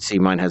 And as you can see,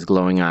 mine has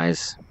glowing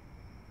eyes.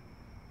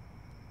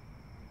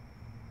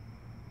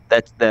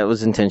 That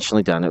was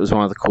intentionally done. It was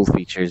one of the cool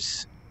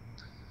features.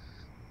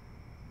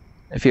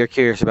 If you're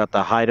curious about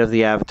the height of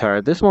the avatar,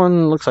 this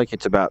one looks like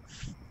it's about...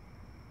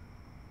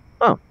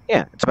 Oh,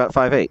 yeah, it's about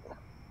 5'8".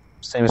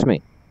 Same as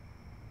me.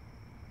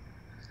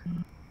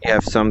 You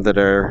have some that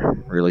are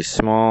really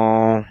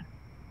small.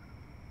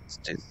 Let's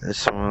do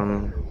this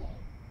one.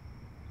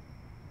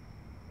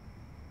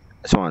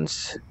 This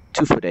one's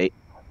 2'8".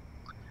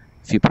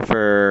 If you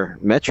prefer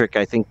metric,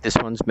 I think this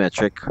one's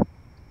metric.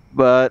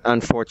 But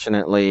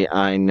unfortunately,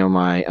 I know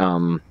my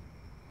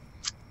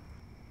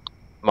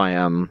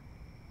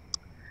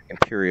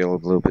Imperial a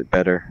little bit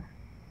better.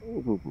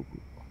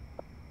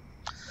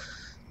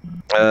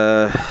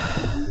 But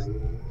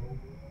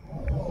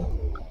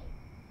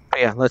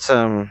yeah, let's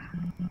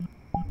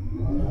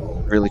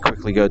really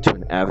quickly go to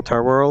an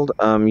avatar world.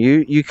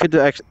 You could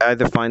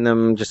either find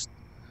them just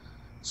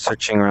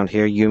searching around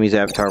here. Yumi's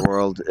avatar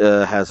world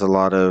has a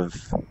lot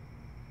of...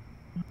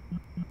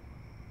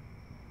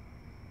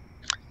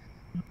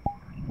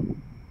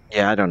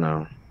 Yeah, I don't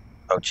know.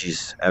 Oh,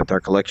 geez. Avatar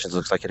Collections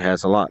looks like it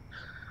has a lot.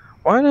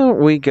 Why don't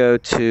we go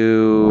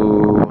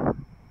to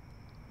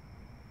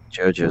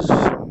JoJo's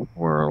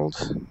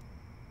world?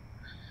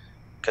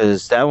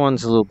 Because that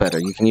one's a little better.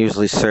 You can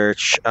usually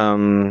search...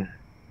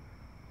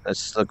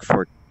 let's look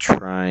for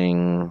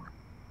trying...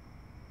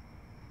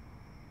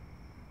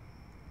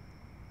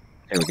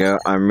 There we go.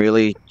 I'm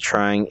really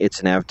trying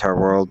It's an Avatar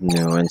World.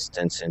 New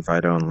instance,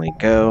 invite only,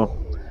 go.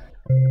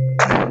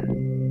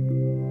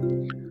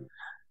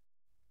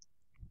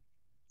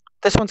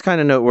 This one's kind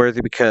of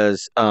noteworthy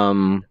because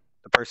the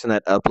person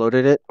that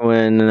uploaded it,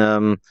 when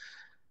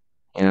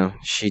you know,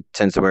 she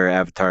tends to wear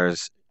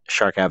avatars,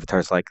 shark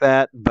avatars like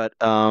that. But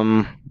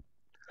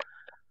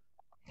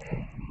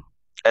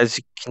as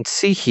you can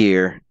see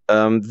here,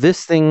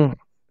 this thing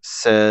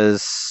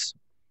says,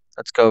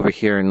 let's go over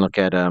here and look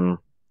at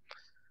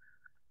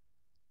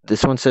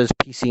this one says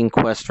PC and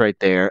Quest right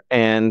there,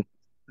 and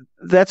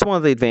that's one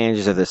of the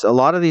advantages of this. A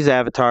lot of these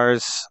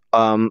avatars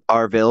are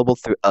available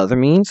through other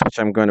means, which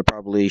I'm going to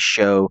probably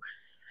show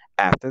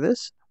after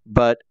this,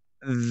 but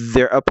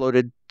they're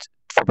uploaded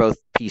for both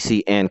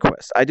PC and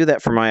Quest. I do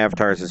that for my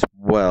avatars as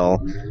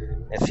well.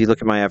 If you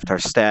look at my avatar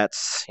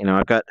stats, you know,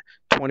 I've got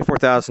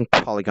 24,000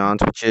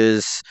 polygons, which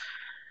is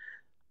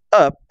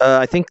up.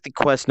 I think the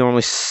Quest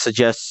normally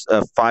suggests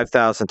a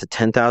 5,000 to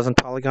 10,000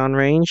 polygon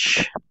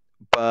range,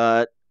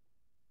 but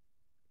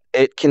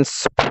it can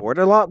support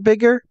a lot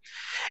bigger.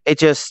 It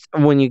just,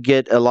 when you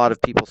get a lot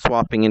of people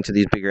swapping into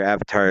these bigger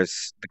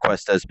avatars, the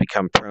Quest does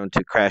become prone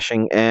to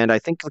crashing, and I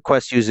think the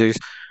Quest users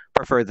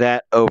prefer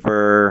that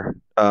over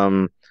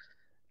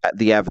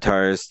the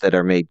avatars that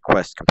are made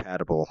Quest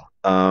compatible.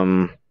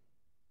 A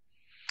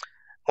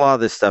lot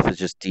of this stuff is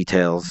just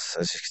details.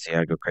 As you can see,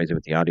 I go crazy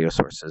with the audio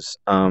sources.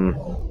 I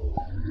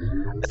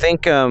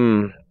think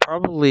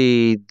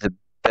probably the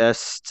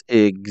best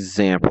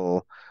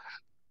example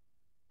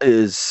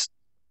is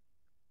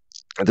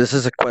this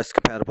is a Quest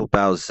compatible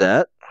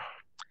Bowsette,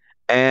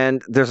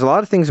 and there's a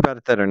lot of things about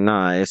it that are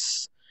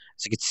nice.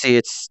 As you can see,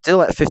 it's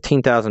still at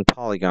 15,000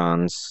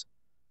 polygons.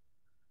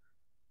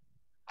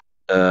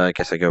 I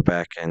guess I go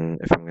back, and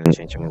if I'm going to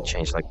change, I'm going to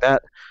change like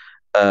that.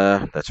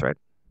 That's right.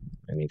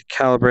 I need to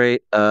calibrate.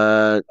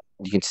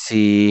 You can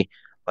see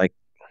like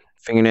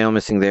fingernail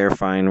missing there,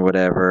 fine,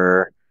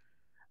 whatever.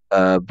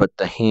 But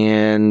the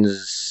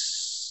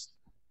hands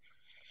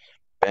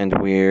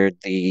bend weird,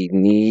 the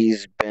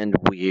knees bend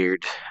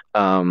weird.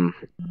 And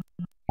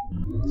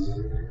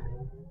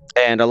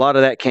a lot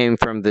of that came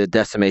from the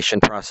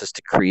decimation process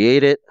to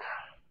create it,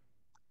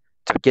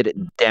 to get it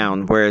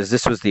down, whereas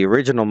this was the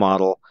original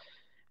model.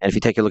 And if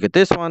you take a look at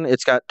this one,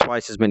 it's got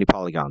twice as many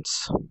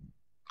polygons.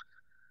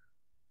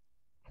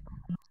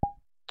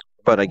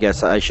 But I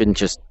guess I shouldn't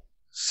just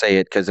say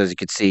it, because as you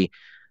can see,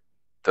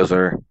 those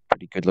are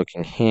pretty good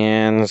looking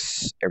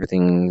hands.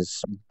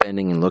 Everything's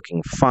bending and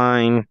looking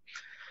fine.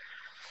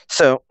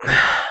 So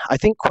I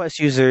think Quest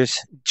users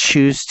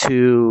choose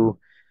to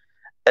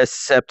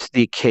accept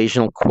the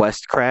occasional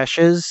Quest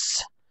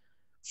crashes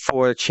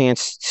for a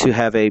chance to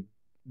have a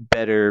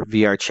better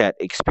VRChat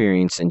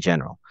experience in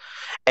general.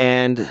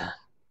 And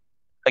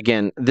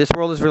again, this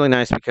world is really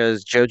nice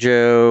because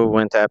JoJo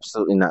went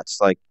absolutely nuts.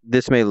 Like,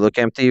 this may look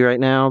empty right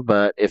now,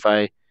 but if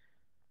I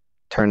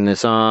turn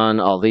this on,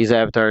 all these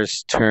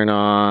avatars turn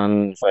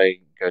on. If I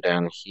go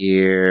down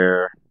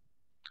here,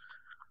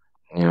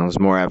 there's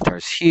more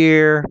avatars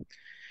here.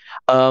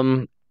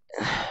 And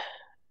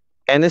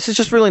this is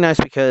just really nice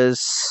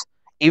because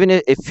even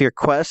if you're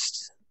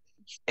Quest,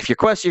 you're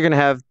going to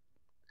have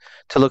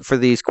to look for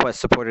these Quest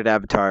supported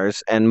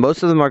avatars, and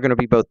most of them are going to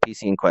be both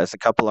PC and Quest. A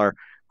couple are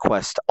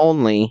Quest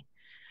only,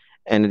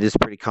 and it is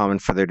pretty common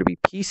for there to be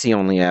PC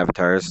only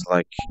avatars.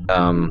 Like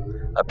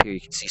up here, you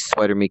can see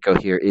Sweater Miko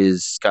here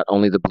is got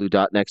only the blue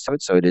dot next to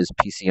it, so it is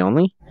PC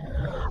only.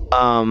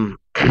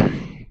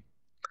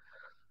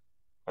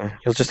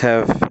 You'll just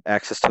have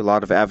access to a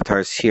lot of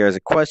avatars here as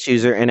a Quest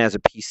user, and as a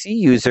PC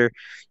user,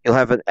 you'll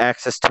have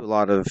access to a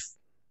lot of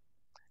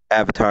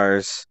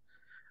avatars,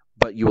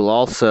 but you will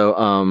also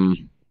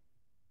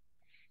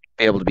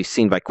be able to be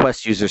seen by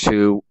Quest users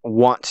who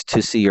want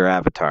to see your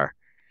avatar.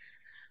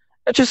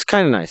 It's just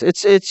kind of nice.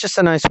 It's just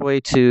a nice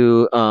way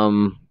to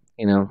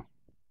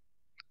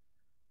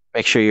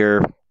make sure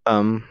you're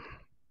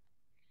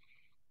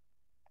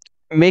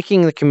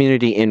making the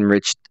community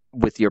enriched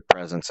with your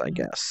presence, I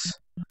guess.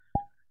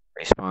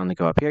 Respawn to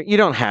go up here. You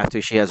don't have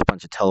to. She has a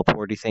bunch of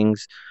teleporty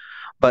things,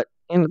 but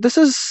this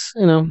is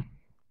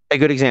a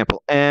good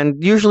example.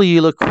 And usually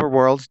you look for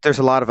worlds. There's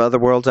a lot of other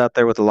worlds out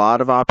there with a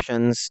lot of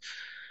options,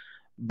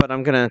 but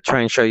I'm gonna try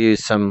and show you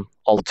some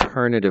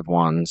alternative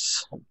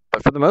ones.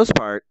 But for the most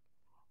part,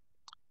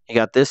 you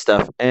got this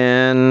stuff.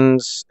 And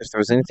if there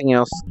was anything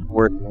else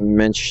worth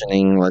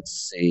mentioning, let's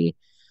see.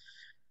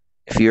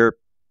 If you're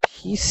a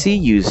PC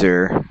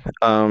user,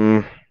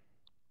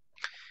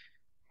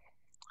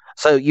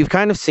 so you've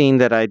kind of seen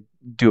that I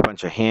do a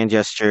bunch of hand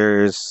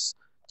gestures,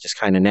 just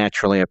kind of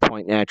naturally. I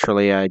point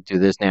naturally. I do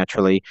this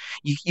naturally.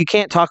 You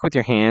can't talk with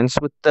your hands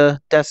with the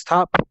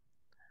desktop.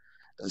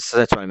 So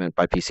that's what I meant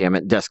by PC. I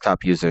meant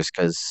desktop users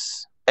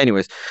because,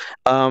 anyways,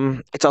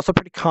 it's also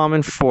pretty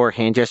common for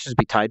hand gestures to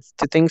be tied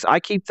to things. I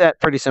keep that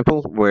pretty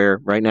simple,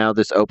 where right now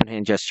this open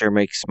hand gesture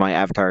makes my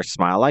avatar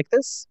smile like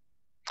this.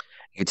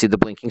 You can see the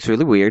blinking's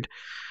really weird.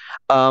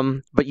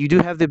 But you do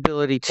have the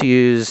ability to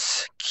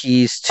use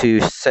keys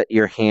to set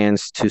your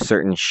hands to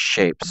certain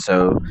shapes.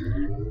 So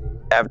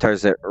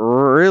avatars that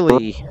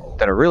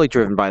are really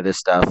driven by this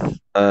stuff,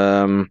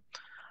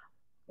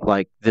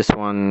 like this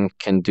one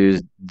can do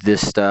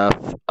this stuff.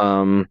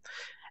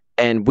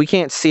 And we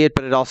can't see it,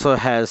 but it also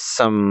has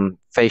some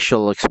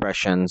facial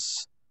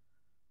expressions.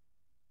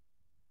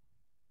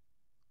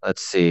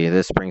 Let's see,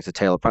 this brings the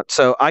tail up front.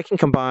 So I can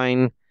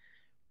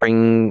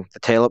bring the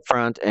tail up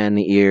front and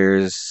the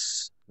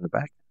ears in the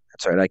back.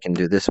 That's right, I can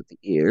do this with the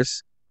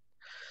ears.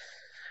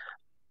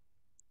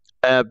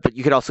 But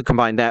you could also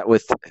combine that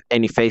with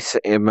any face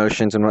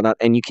emotions and whatnot.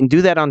 And you can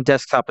do that on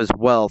desktop as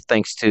well,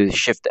 thanks to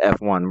Shift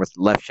F1, with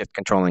left shift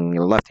controlling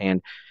your left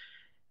hand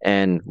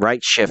and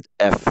right shift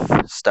F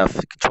stuff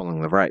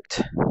controlling the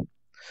right.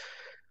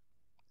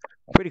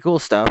 Pretty cool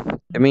stuff.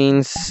 It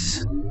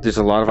means there's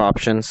a lot of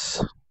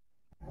options.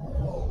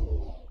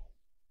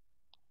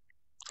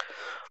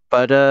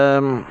 But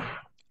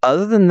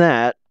other than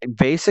that,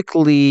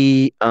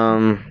 basically,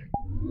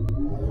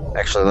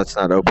 actually, let's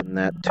not open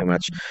that too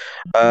much.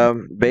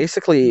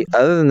 Basically,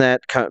 other than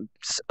that,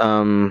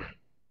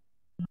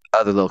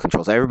 other little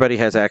controls. Everybody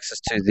has access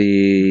to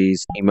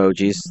these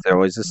emojis. They're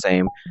always the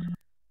same.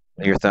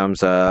 Your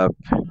thumbs up,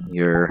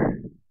 your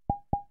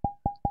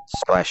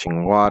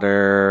splashing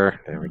water.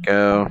 There we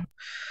go.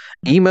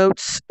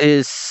 Emotes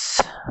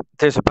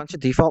there's a bunch of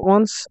default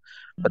ones,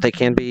 but they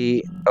can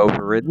be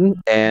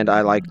overridden, and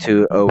I like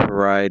to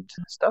override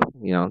stuff.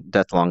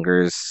 Death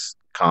longer is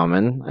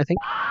common, I think.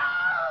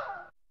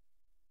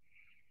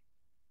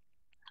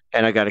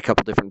 And I got a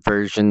couple different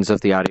versions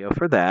of the audio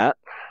for that.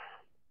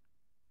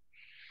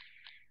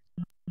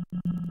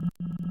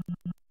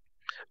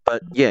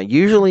 But yeah,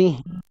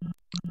 usually,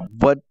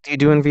 what do you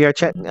do in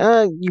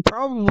VRChat? You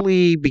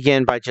probably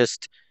begin by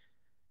just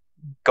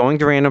going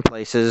to random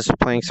places,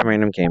 playing some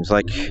random games.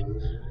 Like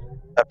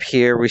up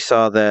here, we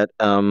saw that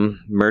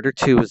Murder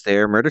 2 was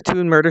there. Murder 2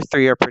 and Murder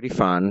 3 are pretty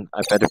fun.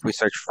 I bet if we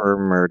search for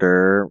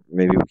Murder,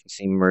 maybe we can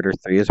see Murder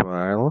 3 as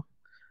well.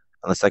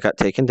 Unless I got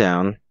taken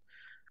down.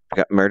 We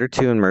got Murder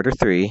 2 and Murder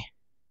 3.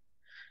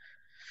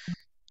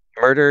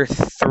 Murder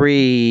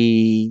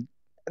 3...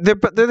 They're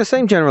the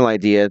same general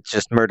idea. It's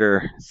just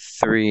Murder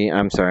 3...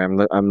 I'm sorry,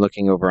 I'm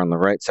looking over on the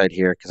right side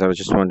here because I was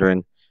just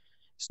wondering.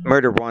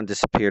 Murder 1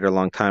 disappeared a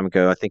long time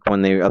ago. I think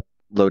when they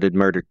uploaded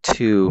Murder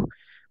 2,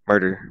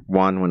 Murder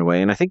 1 went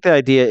away. And I think the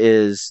idea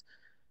is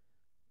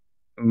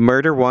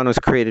Murder 1 was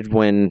created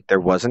when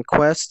there wasn't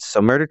Quest.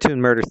 So Murder 2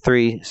 and Murder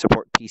 3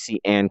 support PC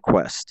and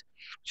Quest,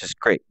 which is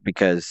great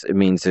because it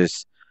means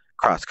there's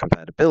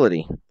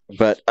cross-compatibility.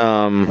 But,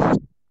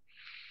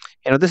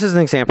 this is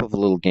an example of a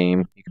little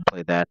game. You can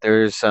play that.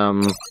 There's,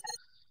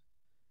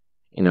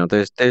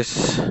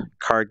 there's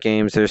card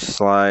games, there's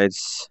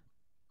slides.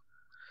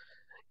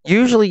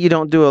 Usually you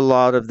don't do a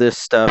lot of this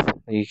stuff.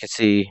 You can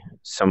see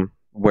some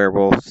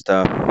werewolf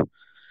stuff.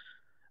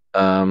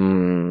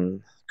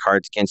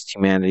 Cards Against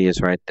Humanity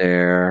is right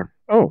there.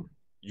 Oh,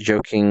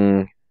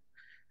 Joking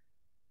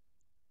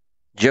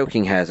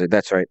Hazard.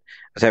 That's right.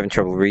 I was having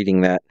trouble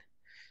reading that.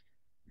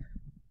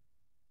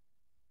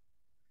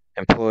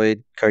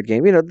 Employed card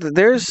game.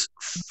 There's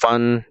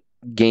fun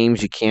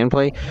games you can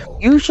play.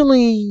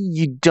 Usually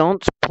you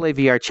don't play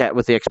VRChat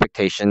with the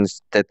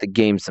expectations that the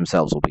games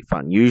themselves will be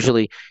fun.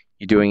 Usually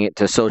you're doing it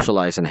to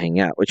socialize and hang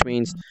out, which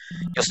means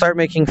you'll start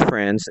making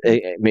friends,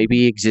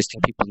 maybe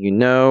existing people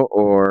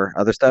or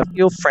other stuff.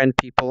 You'll friend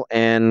people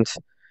and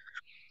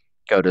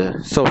go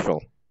to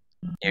social,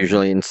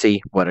 usually, and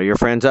see what are your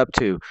friends up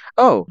to.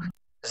 Oh,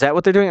 is that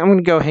what they're doing? I'm going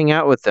to go hang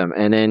out with them.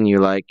 And then you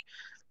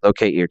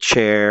locate your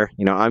chair.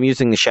 I'm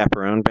using the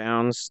chaperone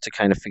bounds to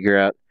kind of figure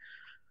out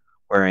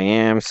where I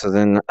am, so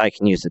then I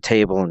can use the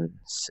table and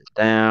sit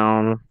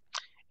down.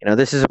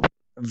 This is a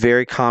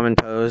very common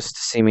pose to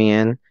see me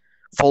in.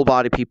 Full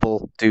body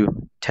people do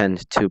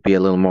tend to be a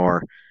little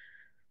more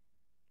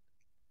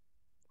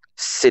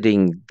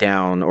sitting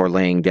down or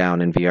laying down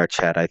in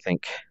VRChat, I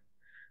think.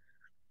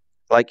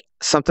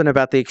 Something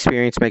about the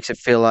experience makes it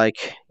feel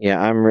like,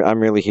 yeah, I'm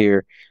really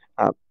here,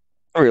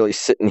 really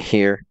sitting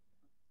here.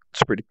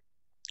 It's pretty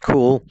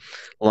cool.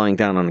 Lying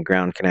down on the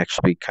ground can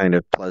actually be kind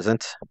of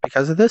pleasant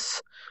because of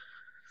this,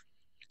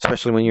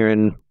 especially when you're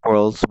in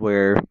worlds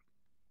where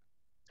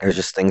there's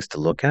just things to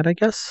look at, I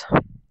guess.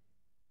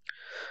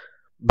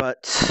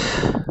 But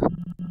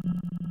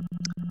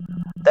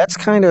that's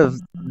kind of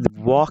the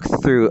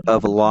walkthrough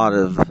of a lot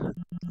of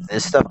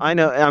this stuff. I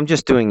know I'm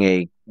just doing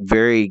a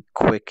very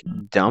quick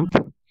dump.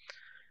 The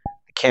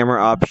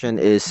camera option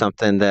is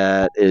something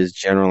that is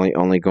generally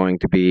only going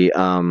to be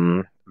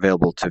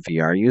available to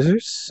VR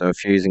users. So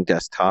if you're using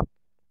desktop,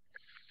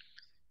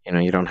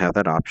 you don't have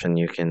that option.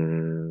 You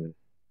can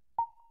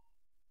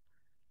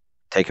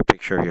take a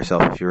picture of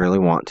yourself if you really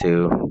want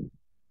to.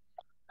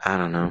 I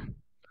don't know.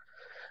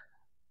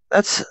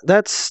 That's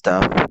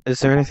stuff. Is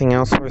there anything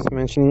else worth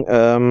mentioning?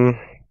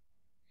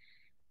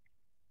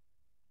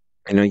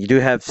 You do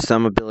have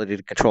some ability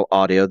to control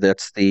audio.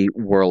 That's the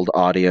world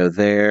audio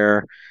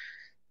there.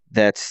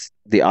 That's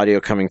the audio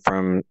coming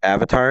from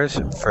avatars.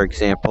 For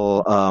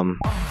example,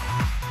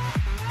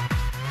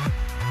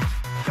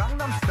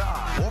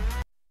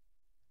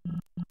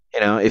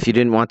 if you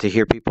didn't want to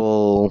hear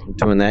people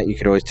doing that, you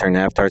could always turn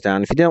avatars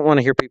down. If you didn't want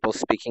to hear people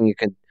speaking, you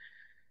could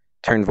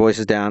turn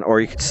voices down, or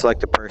you could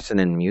select a person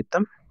and mute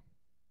them.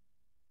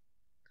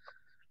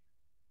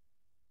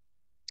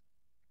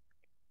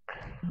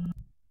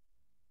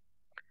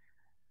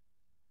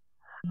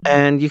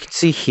 And you can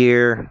see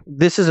here,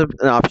 this is an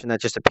option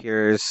that just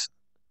appears.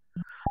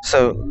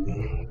 So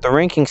the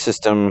ranking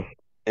system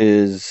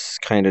is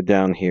kind of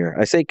down here.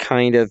 I say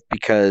kind of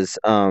because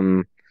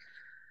VRChat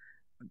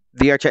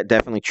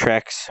definitely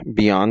tracks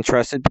beyond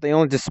trusted, but they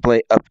only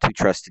display up to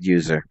trusted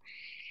user.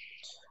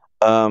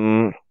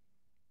 And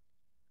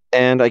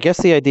I guess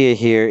the idea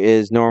here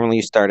is normally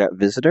you start at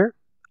visitor.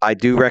 I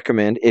do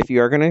recommend, if you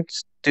are going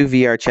to do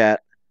VRChat,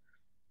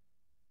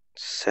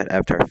 set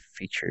avatar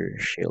feature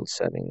shield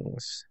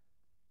settings.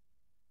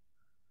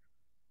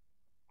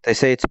 They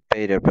say it's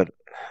beta, but it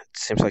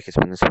seems like it's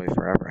been this way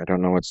forever. I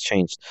don't know what's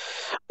changed.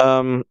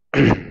 You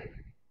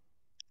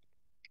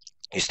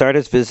start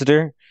as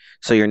visitor,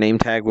 so your name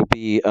tag will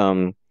be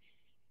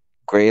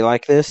gray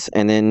like this,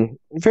 and then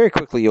very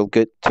quickly you'll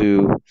get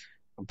to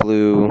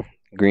blue,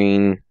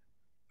 green,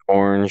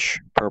 orange,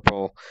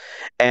 purple,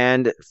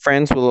 and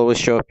friends will always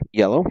show up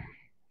yellow,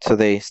 so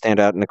they stand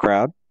out in the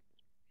crowd.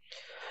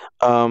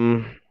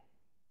 Um,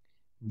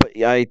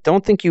 but I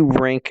don't think you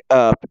rank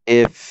up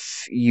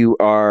if you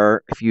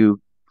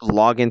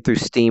log in through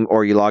Steam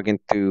or you log in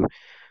through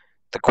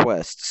the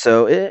Quest.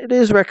 So it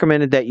is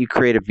recommended that you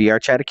create a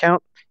VRChat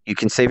account. You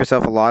can save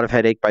yourself a lot of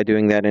headache by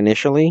doing that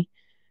initially.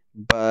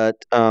 But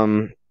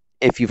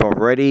if you've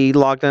already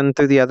logged in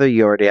through the other,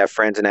 you already have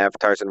friends and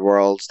avatars and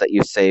worlds that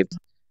you've saved.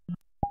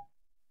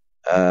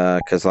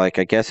 Because, like,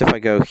 I guess if I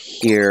go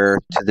here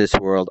to this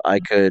world,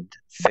 I could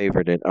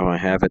favorite it. Oh, I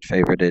have it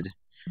favorited.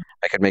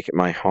 I could make it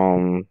my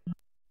home,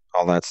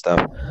 all that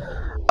stuff.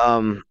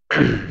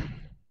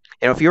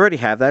 If you already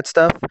have that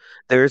stuff,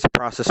 there is a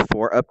process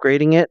for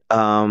upgrading it.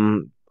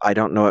 I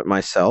don't know it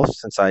myself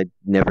since I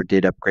never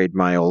did upgrade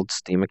my old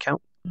Steam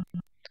account.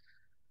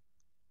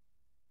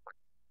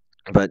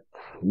 But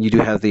you do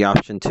have the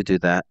option to do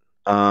that.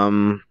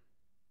 That's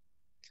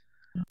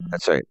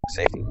right,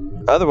 safety.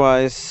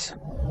 Otherwise,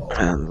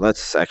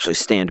 let's actually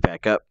stand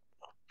back up.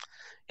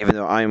 Even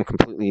though I am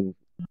completely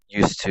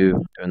used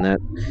to doing that.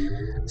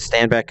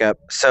 Stand back up.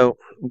 So,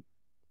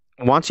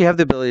 once you have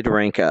the ability to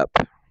rank up,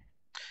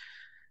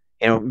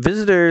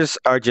 visitors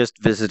are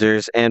just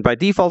visitors, and by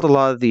default, a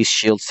lot of these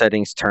shield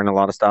settings turn a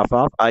lot of stuff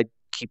off. I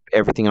keep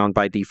everything on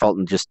by default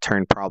and just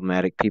turn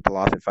problematic people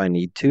off if I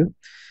need to.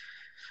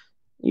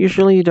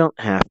 Usually you don't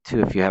have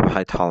to if you have a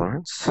high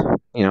tolerance.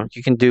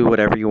 You can do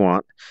whatever you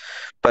want.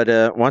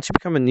 But once you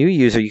become a new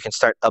user, you can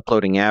start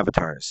uploading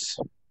avatars.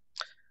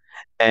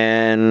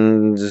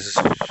 And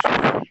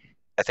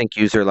I think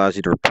user allows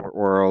you to report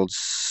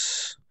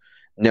worlds.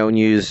 Known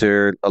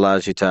user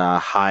allows you to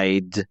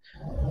hide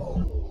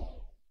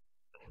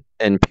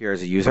and appear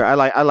as a user.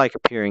 I like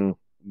appearing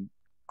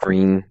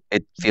green.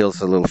 It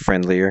feels a little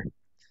friendlier.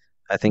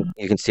 I think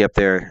you can see up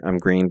there I'm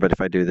green, but if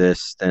I do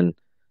this, then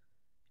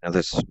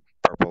there's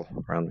purple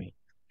around me.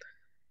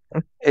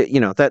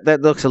 That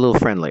looks a little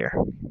friendlier.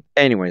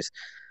 Anyways,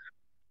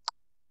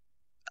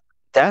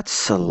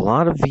 that's a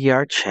lot of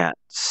VRChat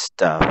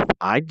stuff.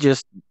 I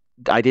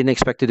didn't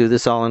expect to do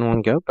this all in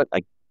one go, but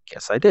I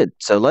guess I did.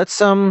 So let's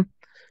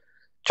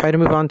try to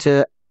move on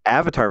to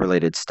avatar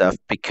related stuff,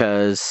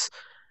 because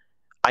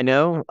I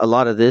know a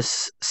lot of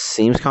this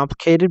seems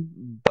complicated,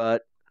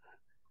 but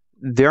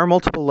there are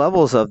multiple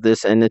levels of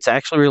this, and it's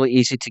actually really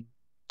easy to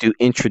do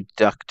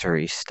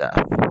introductory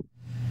stuff.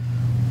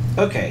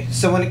 Okay,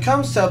 so when it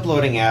comes to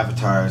uploading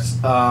avatars,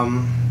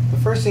 the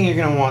first thing you're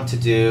going to want to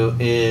do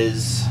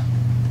is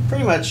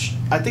pretty much,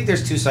 I think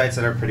there's two sites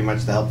that are pretty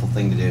much the helpful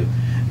thing to do.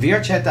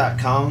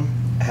 VRChat.com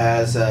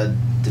has a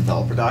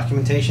developer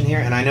documentation here,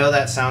 and I know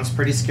that sounds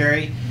pretty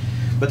scary,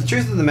 but the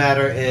truth of the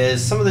matter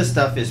is some of this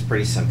stuff is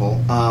pretty simple.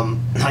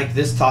 Like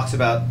this talks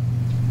about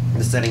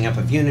the setting up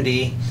of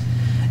Unity.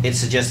 It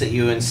suggests that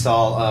you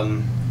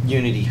install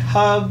Unity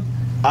Hub.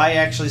 I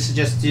actually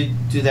suggest you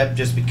do that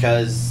just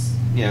because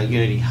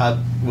Unity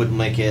Hub would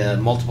make a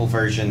multiple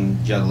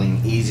version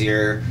juggling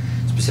easier,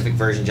 specific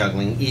version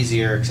juggling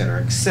easier,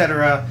 etc.,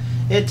 etc.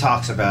 It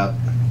talks about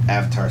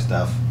avatar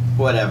stuff,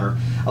 whatever.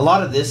 A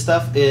lot of this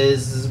stuff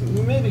is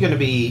maybe going to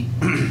be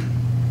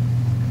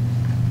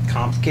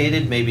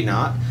complicated, maybe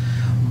not,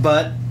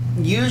 but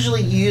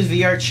usually you use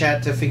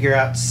VRChat to figure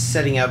out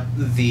setting up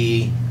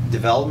the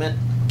development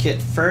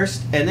kit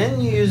first, and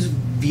then you use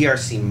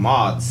VRC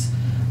mods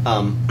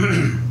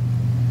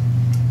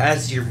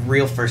as your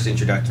real first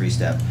introductory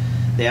step.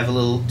 They have a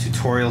little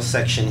tutorial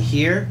section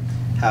here,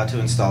 how to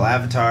install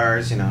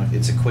avatars.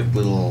 It's a quick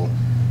little.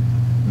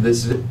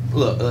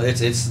 Look,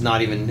 it's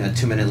not even a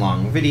 2-minute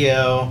long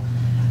video.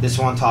 This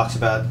one talks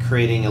about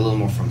creating a little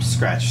more from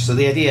scratch. So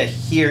the idea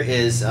here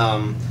is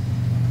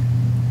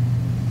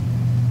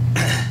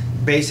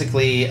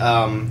basically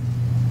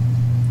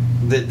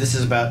this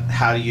is about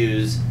how to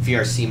use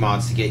VRC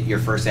mods to get your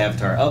first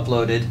avatar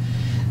uploaded.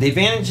 The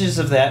advantages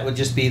of that would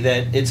just be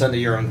that it's under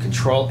your own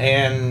control,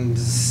 and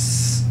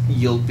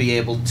you'll be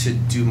able to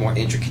do more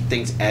intricate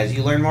things as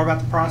you learn more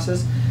about the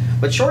process.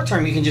 But short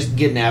term, you can just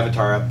get an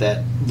avatar up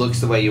that looks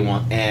the way you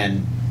want,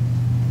 and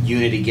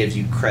Unity gives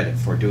you credit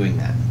for doing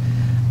that.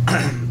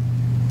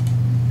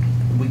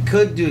 We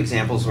could do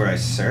examples where I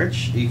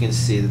search. You can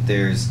see that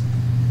there's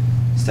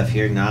stuff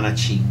here,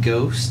 Nanachi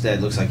Ghost,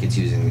 that looks like it's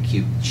using the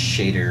cute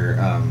shader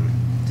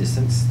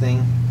distance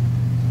thing.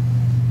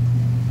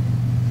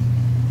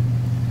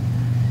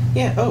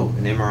 Yeah, oh,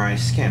 an MRI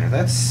scanner.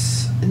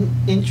 That's an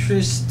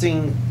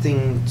interesting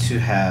thing to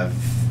have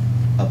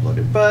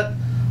uploaded. But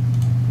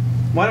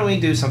why don't we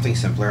do something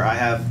simpler? I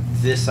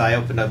have this I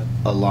opened up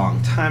a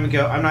long time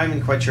ago. I'm not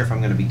even quite sure if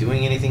I'm going to be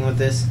doing anything with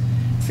this.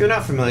 If you're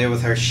not familiar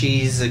with her,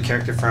 she's a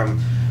character from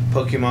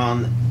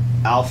Pokemon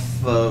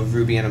Alpha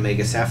Ruby and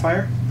Omega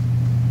Sapphire.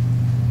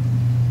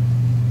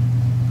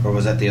 Or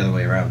was that the other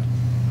way around?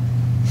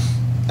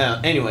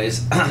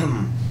 Anyways,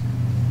 now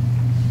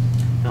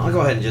I'll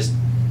go ahead and just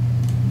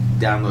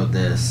download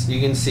this. You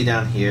can see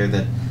down here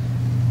that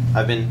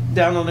I've been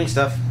downloading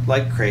stuff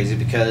like crazy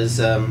because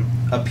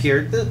up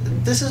here,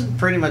 this is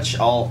pretty much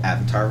all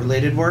avatar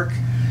related work.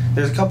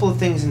 There's a couple of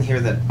things in here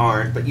that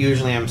aren't, but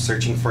usually I'm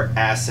searching for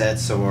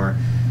assets or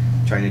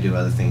trying to do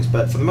other things.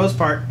 But for the most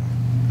part,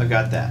 I've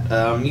got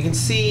that. You can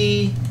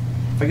see,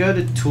 if I go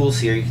to tools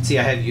here, you can see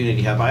I have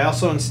Unity Hub. I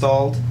also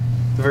installed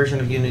the version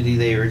of Unity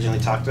they originally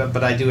talked about,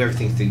 but I do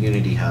everything through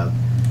Unity Hub.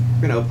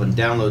 We're going to open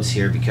downloads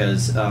here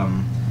because, you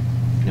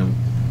know,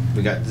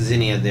 we got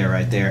Zinnia there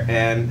right there.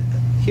 And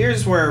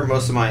here's where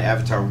most of my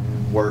avatar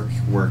work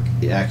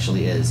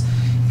actually is.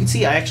 You can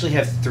see I actually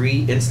have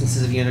 3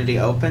 instances of Unity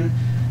open.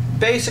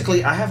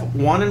 Basically, I have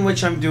one in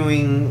which I'm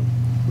doing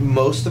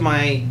most of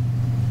my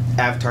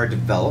avatar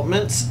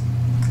developments.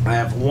 I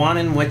have one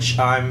in which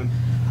I'm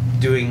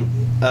doing,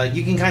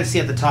 you can kind of see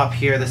at the top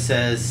here that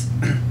says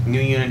New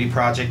Unity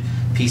Project,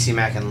 PC,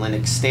 Mac, and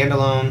Linux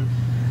Standalone.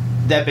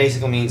 That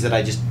basically means that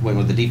I just went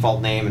with the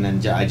default name and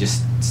then I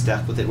just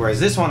stuck with it.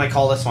 Whereas this one, I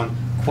call this one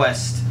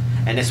Quest,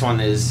 and this one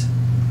is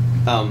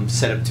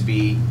set up to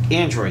be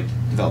Android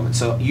development.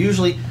 So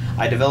usually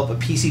I develop a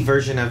PC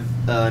version of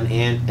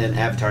an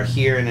avatar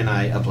here, and then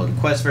I upload a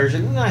Quest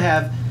version, and I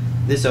have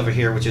this over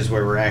here, which is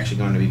where we're actually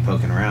going to be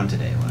poking around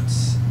today.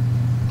 Let's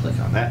click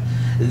on that.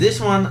 This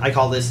one, I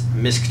call this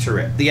Misc to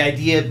Rip. The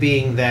idea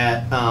being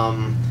that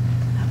I'm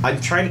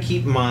trying to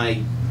keep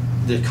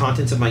the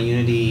contents of my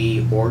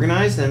Unity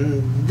organized,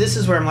 and this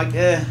is where I'm like,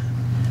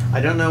 I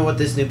don't know what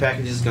this new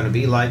package is going to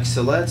be like,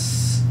 so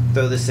let's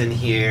throw this in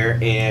here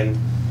and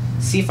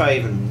see if I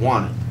even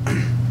want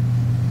it.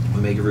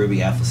 Omega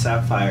Ruby, Alpha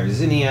Sapphire,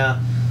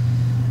 Zinnia.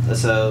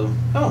 So,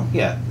 oh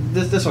yeah,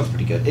 this one's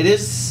pretty good. It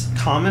is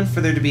common for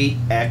there to be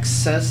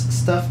excess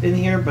stuff in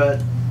here,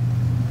 but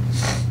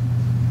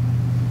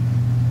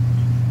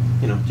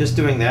you know, just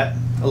doing that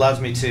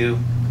allows me to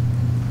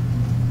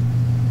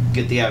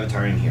get the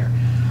avatar in here.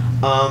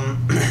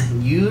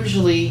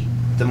 Usually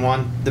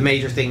the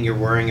major thing you're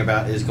worrying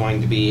about is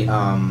going to be,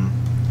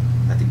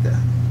 I think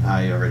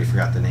I already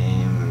forgot the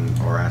name,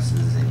 Oras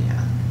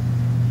Zinnia.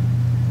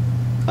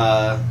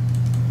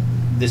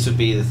 This would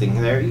be the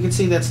thing there. You can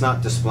see that's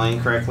not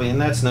displaying correctly,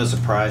 and that's no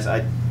surprise.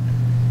 I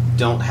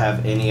don't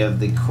have any of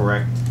the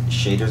correct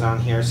shaders on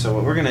here, so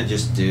what we're going to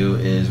just do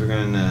is we're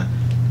going to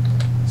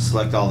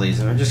select all these,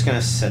 and we're just going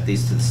to set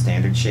these to the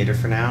standard shader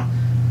for now.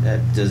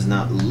 That does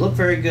not look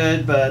very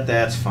good, but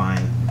that's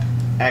fine.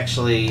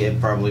 Actually,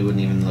 it probably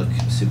wouldn't even look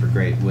super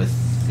great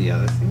with the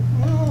other thing.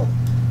 Well,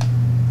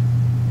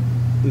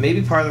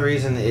 maybe part of the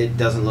reason it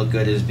doesn't look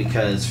good is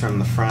because from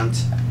the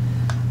front,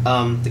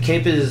 the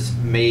cape is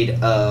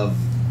made of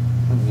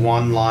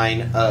one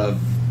line of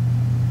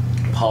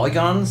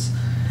polygons,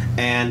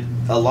 and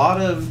a lot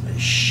of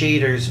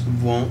shaders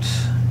won't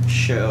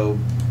show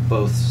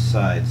both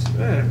sides.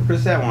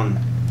 Where's that one?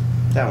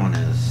 That one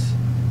is.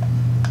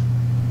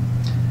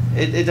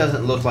 It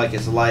doesn't look like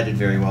it's lighted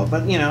very well,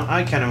 but you know,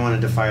 I kind of wanted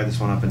to fire this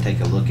one up and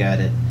take a look at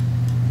it.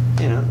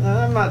 You know,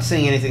 I'm not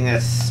saying anything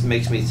that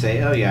makes me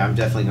say, oh yeah, I'm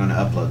definitely going to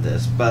upload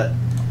this, but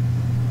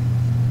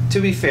to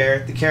be fair,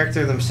 the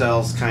character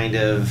themselves kind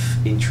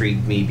of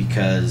intrigued me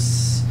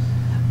because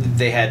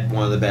they had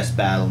one of the best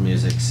battle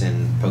musics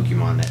in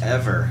Pokemon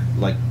ever.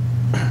 Like,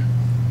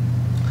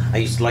 I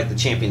used to like the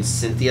Champion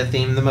Cynthia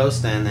theme the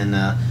most, and then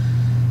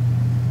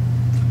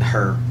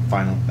her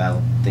final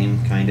battle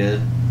theme kind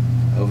of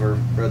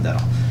overrode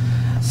that all.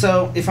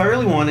 So if I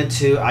really wanted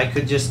to, I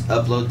could just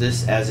upload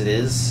this as it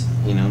is.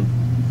 You know,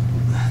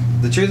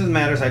 the truth of the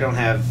matter is I don't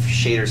have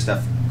shader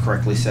stuff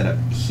correctly set up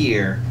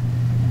here,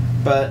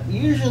 but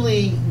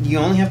usually you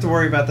only have to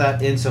worry about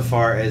that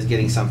insofar as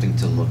getting something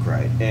to look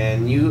right,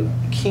 and you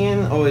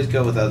can always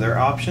go with other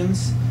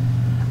options.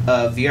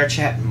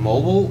 VRChat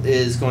Mobile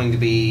is going to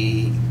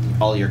be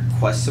all your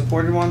Quest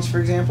supported ones, for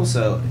example,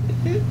 so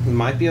it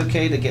might be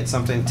okay to get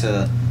something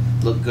to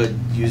look good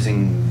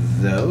using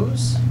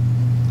those.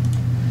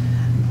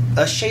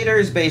 A shader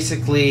is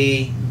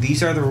basically,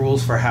 these are the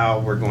rules for how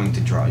we're going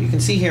to draw. You can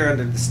see here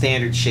under the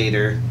standard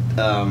shader,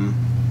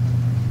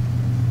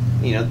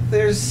 you know,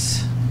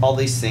 there's all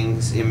these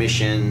things: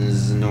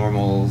 emissions,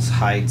 normals,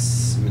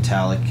 heights,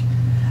 metallic.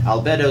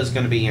 Albedo is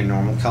going to be your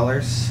normal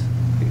colors,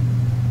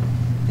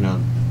 you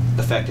know,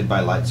 affected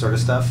by light sort of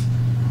stuff.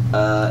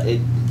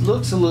 It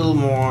looks a little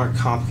more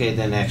complicated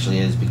than it actually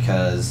is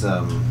because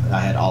I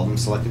had all of them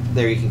selected.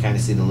 There you can kind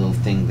of see the little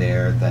thing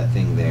there, that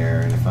thing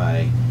there, and if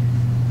I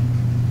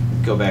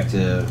go back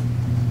to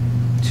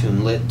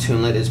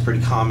Toonlit is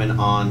pretty common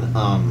on,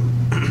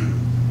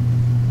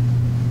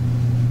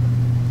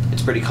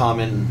 it's pretty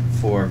common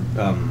for,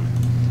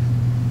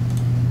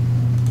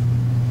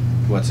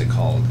 what's it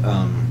called,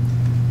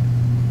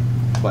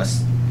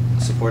 Quest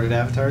supported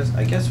avatars.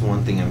 I guess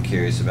one thing I'm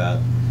curious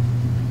about,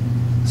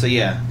 so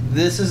yeah,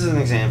 this is an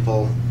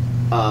example.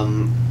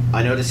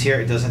 I notice here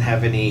it doesn't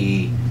have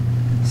any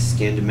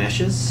skinned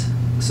meshes,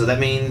 so that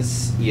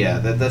means, yeah,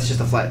 that's just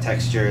a flat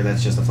texture.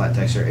 That's just a flat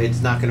texture.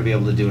 It's not going to be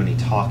able to do any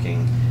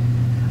talking.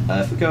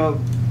 If we go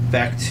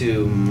back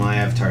to my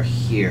avatar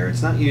here,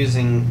 it's not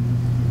using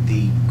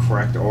the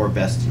correct or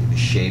best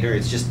shader.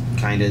 It's just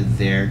kind of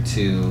there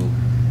to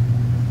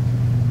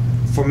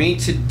for me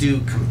to do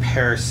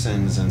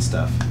comparisons and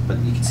stuff, but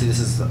you can see this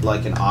is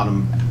like an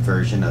autumn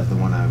version of the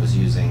one I was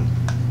using.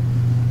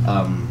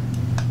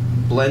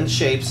 Blend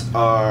shapes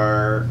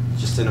are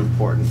just an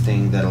important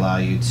thing that allow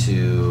you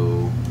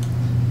to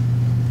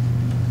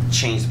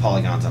change the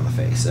polygons on the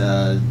face.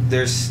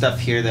 There's stuff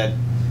here that,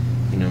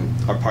 you know,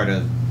 are part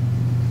of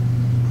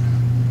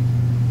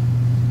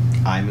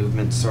eye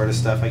movement sort of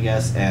stuff, I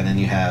guess, and then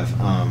you have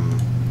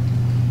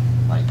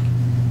like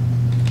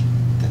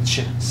the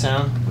ch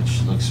sound,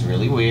 which looks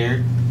really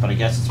weird, but I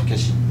guess it's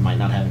because she might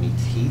not have any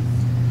teeth.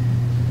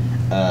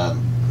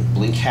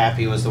 Blink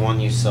Happy was the one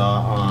you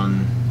saw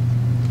on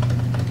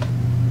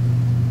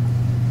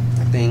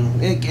the thing.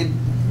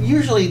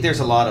 Usually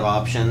there's a lot of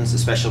options,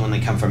 especially when they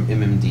come from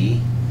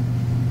MMD.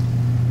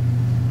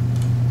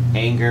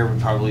 Anger would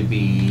probably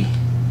be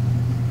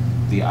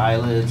the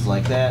eyelids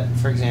like that,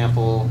 for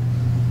example.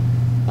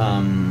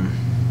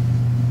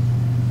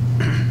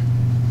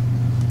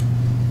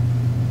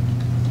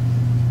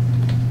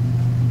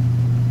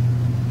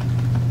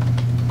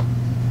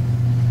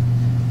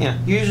 Yeah,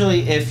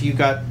 usually if you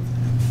got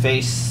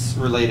face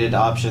related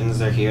options,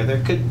 they're here.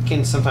 There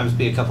can sometimes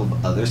be a couple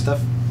of other stuff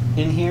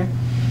in here,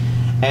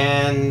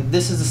 and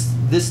this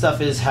stuff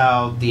is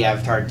how the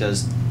avatar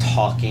does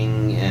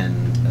talking.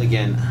 And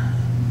again,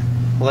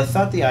 well, I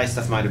thought the eye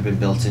stuff might have been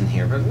built in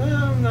here, but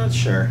I'm not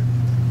sure.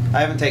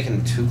 I haven't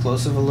taken too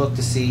close of a look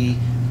to see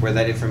where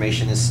that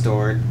information is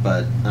stored,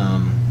 but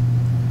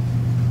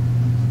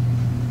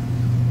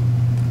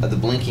the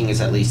blinking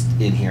is at least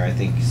in here, I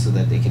think, so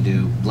that they can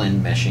do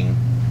blend meshing.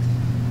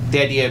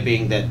 The idea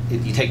being that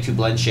if you take two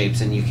blend shapes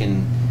and you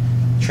can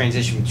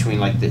transition between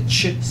like the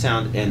ch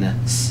sound and the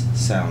s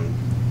sound,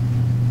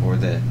 or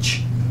the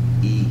ch,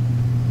 e.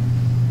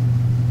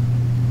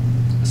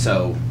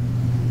 So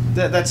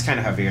that's kind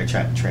of how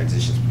VRChat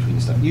transitions between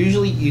stuff.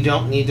 Usually you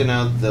don't need to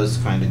know those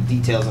kind of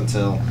details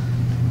until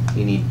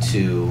you need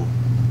to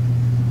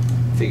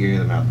figure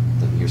them out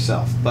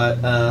yourself. But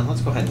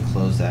let's go ahead and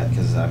close that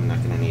because I'm not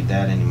going to need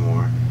that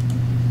anymore.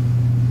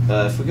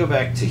 If we go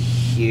back to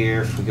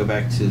here, if we go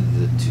back to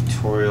the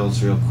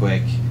tutorials real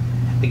quick,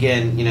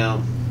 again, you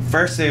know,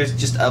 first there's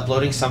just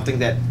uploading something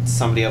that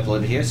somebody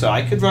uploaded here. So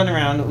I could run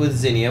around with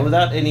Zinnia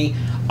without any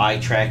eye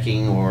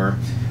tracking or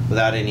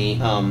without any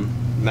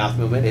mouth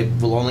movement.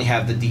 It will only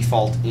have the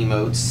default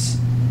emotes.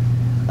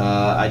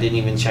 I didn't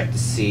even check to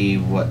see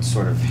what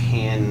sort of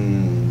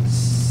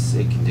hands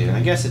it can do. And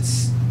I guess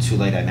it's too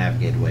late I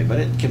navigated away, but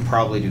it can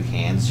probably do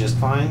hands just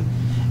fine.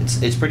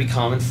 It's pretty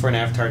common for an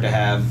avatar to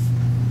have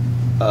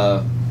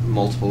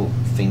multiple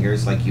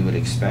fingers like you would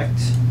expect.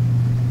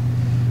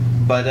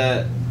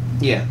 But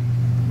yeah.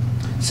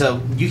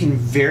 So you can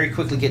very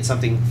quickly get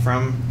something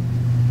from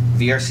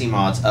VRC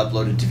mods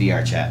uploaded to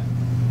VRChat.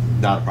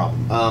 Not a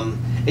problem.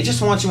 It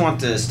just once you want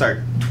to start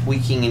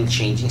tweaking and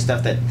changing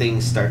stuff that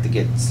things start to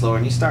get slower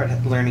and you start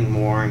learning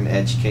more in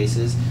edge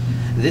cases.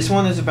 This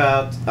one is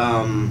about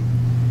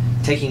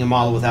taking a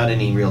model without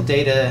any real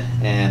data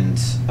and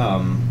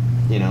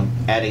you know,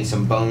 adding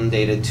some bone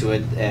data to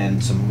it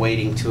and some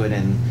weighting to it,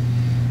 and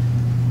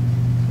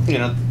you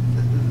know,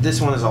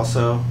 this one is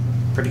also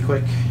pretty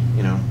quick,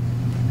 you know,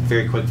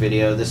 very quick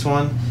video. This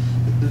one,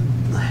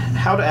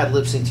 how to add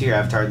lip sync to your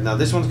avatar. Now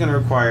this one's going to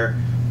require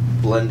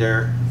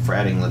Blender for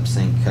adding lip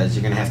sync because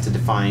you're going to have to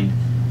define,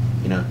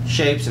 you know,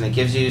 shapes, and it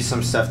gives you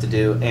some stuff to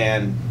do.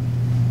 And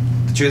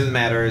the truth of the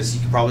matter is,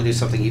 you could probably do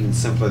something even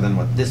simpler than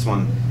what this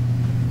one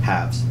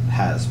has.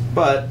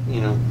 But you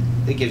know,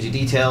 it gives you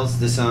details.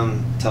 This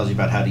one tells you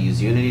about how to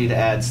use Unity to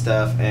add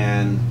stuff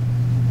and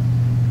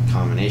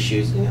common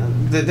issues. You know,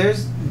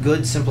 there's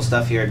good simple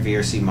stuff here at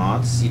VRC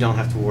mods. You don't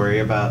have to worry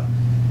about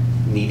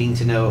needing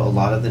to know a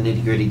lot of the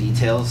nitty-gritty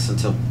details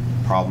until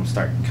problems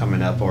start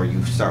coming up or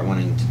you start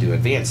wanting to do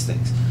advanced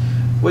things,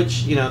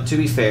 which, you know, to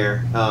be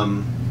fair,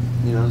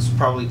 you know, it's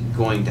probably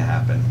going to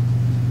happen.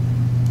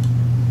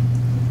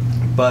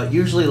 But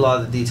usually a lot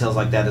of the details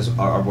like that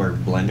are where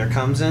Blender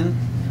comes in.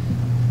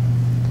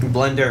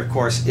 Blender, of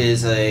course,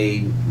 is a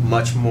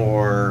much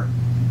more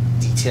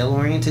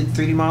detail-oriented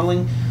 3D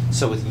modeling.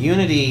 So with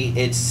Unity,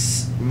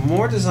 it's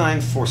more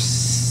designed for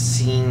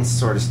scene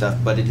sort of stuff,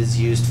 but it is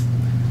used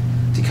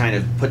to kind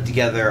of put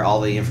together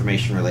all the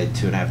information related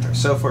to an avatar.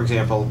 So, for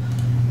example,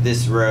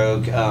 this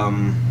rogue,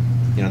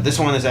 you know, this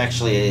one is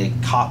actually a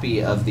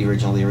copy of the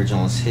original. The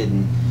original is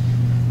hidden,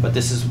 but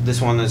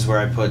this one is where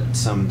I put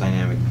some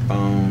dynamic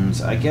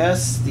bones. I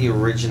guess the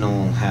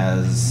original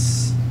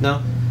has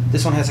no.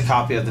 This one has a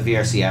copy of the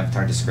VRC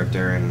avatar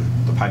descriptor and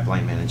the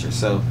pipeline manager.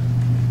 So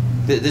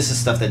this is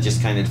stuff that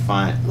just kind of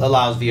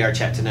allows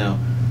VRChat to know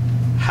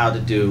how to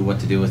do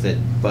what to do with it,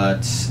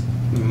 but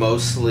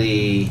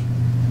mostly.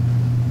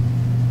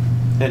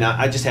 And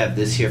I just have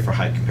this here for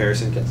height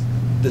comparison because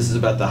this is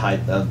about the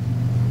height of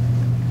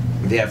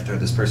the avatar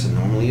this person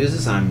normally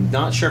uses. I'm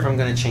not sure if I'm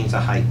going to change the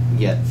height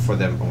yet for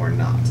them or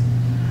not.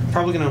 I'm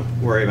probably going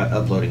to worry about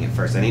uploading it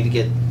first. I need to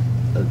get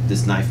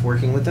this knife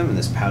working with them and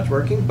this pouch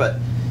working, but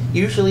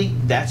usually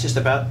that's just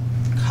about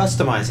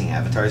customizing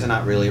avatars and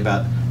not really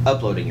about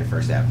uploading your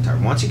first avatar.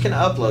 Once you can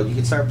upload, you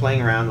can start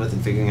playing around with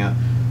and figuring out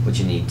what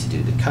you need to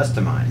do to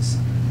customize.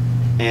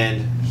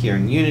 And here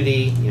in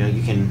Unity,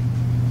 you can,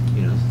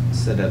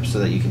 set up so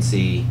that you can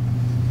see.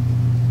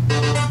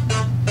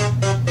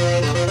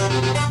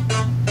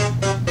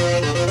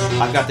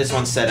 I've got this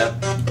one set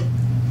up.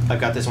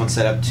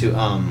 To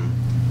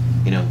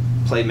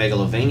play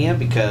Megalovania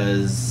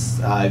because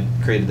I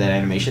created that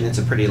animation. It's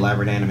a pretty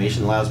elaborate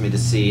animation. It allows me to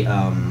see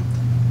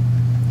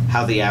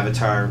how the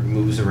avatar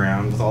moves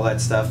around with all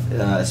that stuff,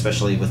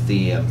 especially with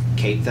the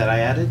cape that I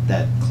added.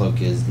 That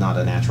cloak is not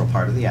a natural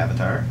part of the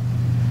avatar.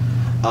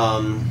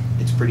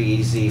 It's pretty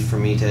easy for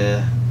me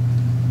to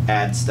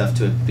add stuff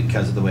to it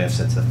because of the way I've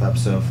set stuff up.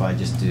 So if I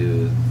just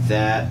do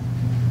that,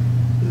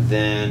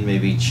 then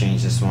maybe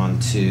change this one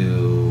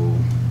to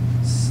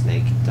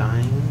snake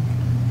dying,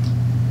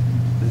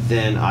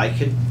 then I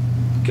can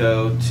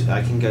go to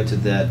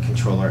that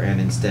controller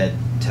and instead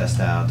test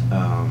out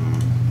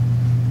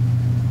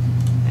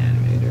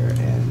animator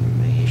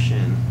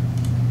animation.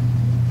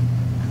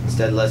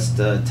 Instead, let's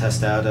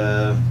test out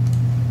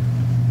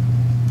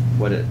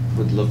what it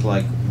would look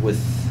like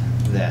with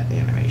that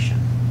animation.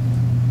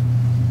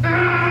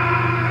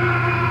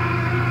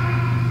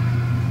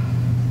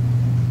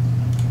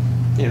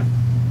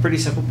 Pretty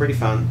simple, pretty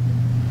fun.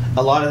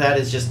 A lot of that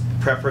is just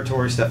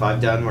preparatory stuff I've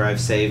done where I've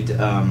saved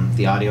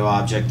the audio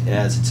object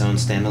as its own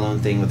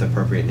standalone thing with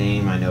appropriate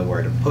name. I know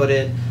where to put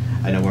it.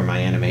 I know where my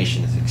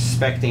animation is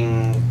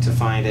expecting to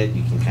find it.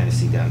 You can kind of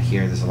see down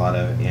here there's a lot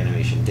of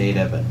animation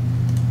data, but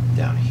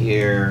down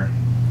here,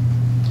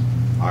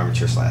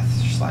 armature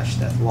slash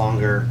depth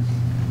longer.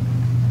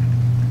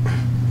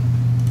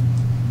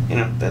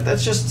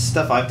 That's just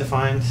stuff I've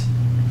defined.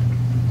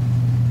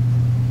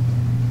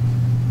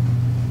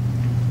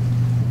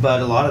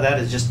 But a lot of that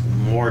is just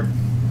more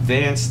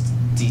advanced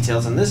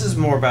details, and this is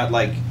more about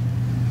like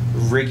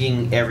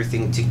rigging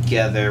everything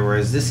together,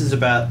 whereas this is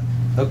about,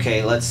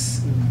 okay,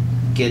 let's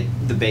get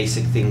the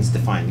basic things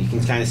defined. You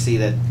can kind of see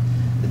that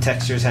the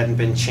textures hadn't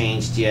been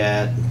changed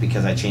yet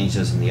because I changed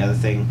those in the other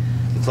thing.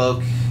 The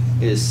cloak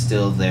is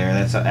still there.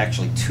 That's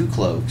actually two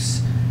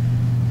cloaks,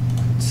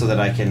 so that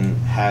I can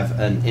have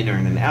an inner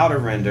and an outer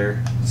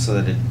render so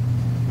that it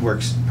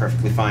works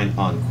perfectly fine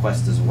on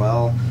Quest as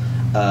well.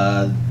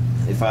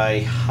 If I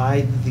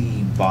hide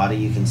the body,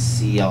 you can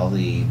see all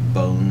the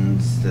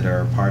bones that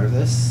are part of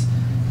this.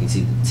 You can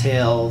see the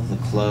tail, the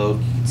cloak,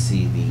 you can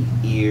see the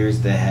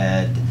ears, the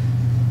head,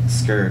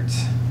 skirt.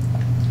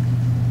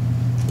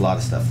 A lot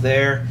of stuff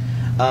there.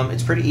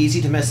 It's pretty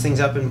easy to mess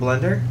things up in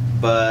Blender,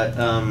 but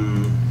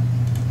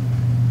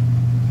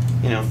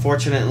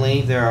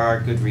fortunately there are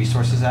good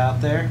resources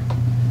out there,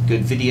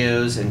 good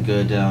videos and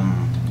good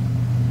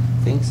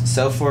things.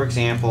 So for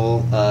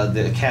example,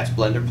 the Cat's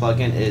Blender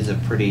plugin is a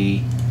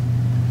pretty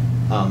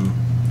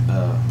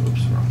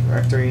oops, wrong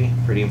directory.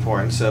 Pretty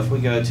important. So if we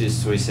go to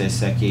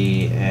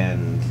Suisei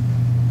and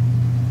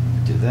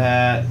do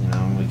that,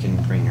 we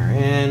can bring her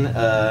in,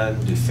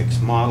 do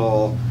fix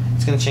model.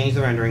 It's going to change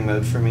the rendering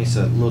mode for me,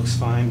 so it looks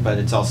fine, but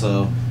it's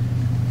also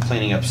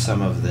cleaning up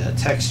some of the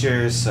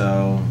textures,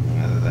 so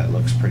that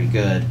looks pretty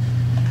good.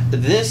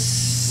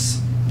 This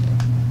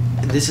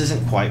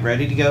isn't quite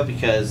ready to go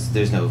because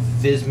there's no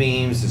viz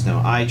memes, there's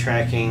no eye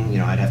tracking.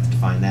 I'd have to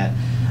define that.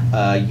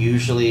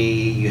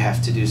 Usually you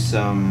have to do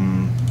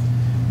some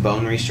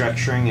bone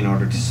restructuring in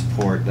order to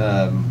support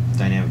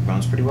dynamic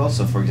bones pretty well.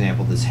 So for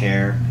example, this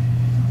hair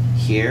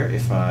here,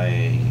 if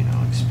I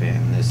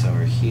expand this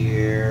over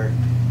here,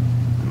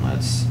 and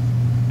let's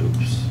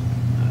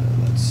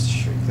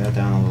shrink that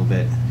down a little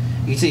bit.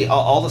 You can see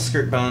all the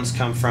skirt bones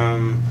come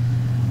from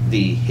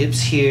the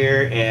hips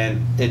here,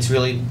 and it's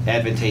really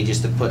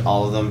advantageous to put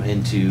all of them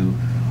into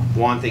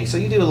one thing. So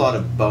you do a lot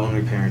of bone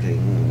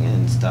repairing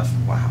and stuff.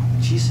 Wow,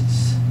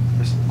 Jesus.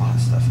 There's a lot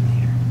of stuff in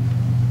here.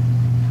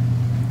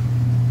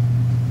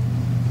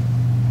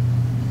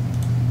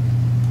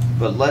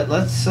 But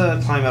let's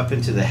climb up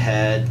into the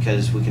head,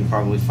 because we can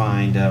probably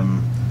find a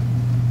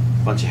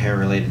bunch of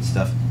hair-related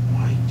stuff.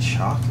 White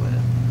chocolate.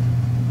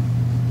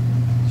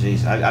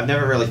 Jeez, I've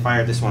never really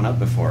fired this one up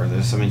before.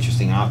 There's some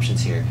interesting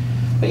options here.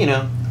 But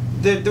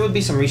there would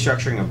be some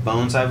restructuring of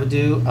bones I would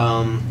do.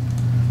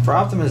 For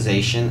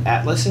optimization,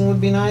 atlasing would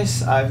be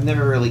nice. I've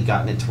never really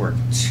gotten it to work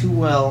too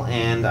well,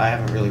 and I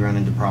haven't really run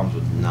into problems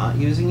with not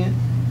using it.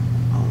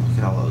 Oh, look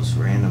at all those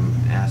random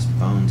ass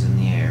bones in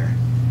the air.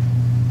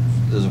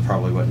 Those are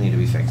probably what need to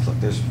be fixed. Look,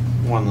 there's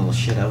one little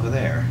shit over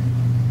there.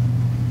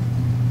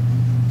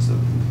 So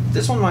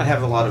this one might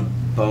have a lot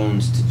of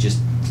bones to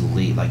just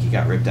delete, like you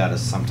got ripped out of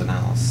something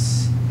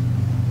else.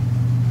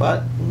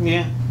 But,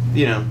 yeah,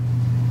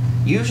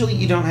 usually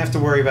you don't have to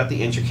worry about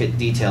the intricate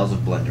details of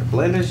Blender.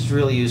 Blender is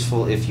really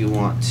useful if you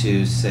want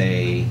to,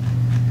 say,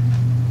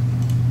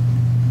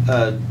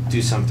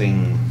 do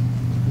something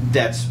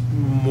that's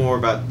more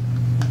about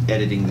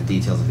editing the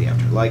details of the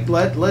avatar. Like,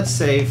 let's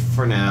say,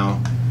 for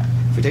now,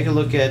 if we take a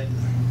look at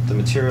the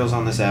materials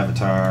on this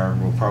avatar,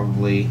 we'll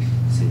probably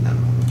see none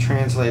of them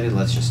translated.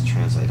 Let's just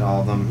translate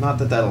all of them. Not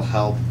that that'll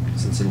help,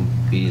 since it'll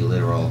be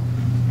literal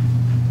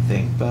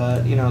thing,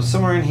 but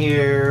somewhere in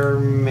here,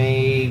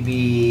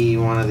 maybe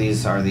one of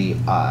these are the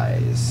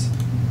eyes.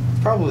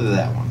 probably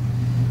that one.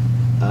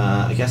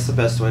 I guess the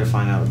best way to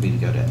find out would be to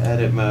go to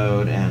edit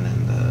mode and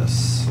then the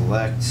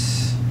select.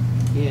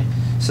 Yeah.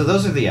 So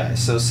those are the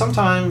eyes. So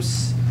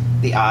sometimes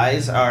the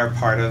eyes are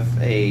part of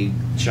a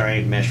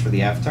giant mesh for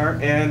the avatar,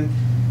 and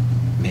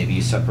maybe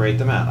you separate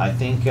them out. I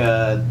think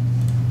the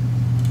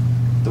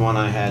one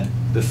I had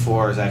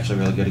before is actually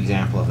a really good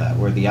example of that,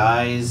 where the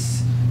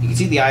eyes, you can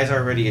see the eyes are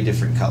already a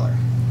different color.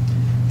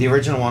 The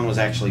original one was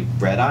actually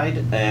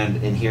red-eyed,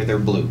 and in here they're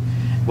blue.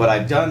 What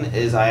I've done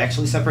is I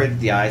actually separated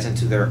the eyes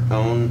into their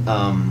own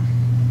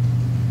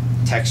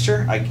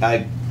texture.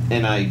 I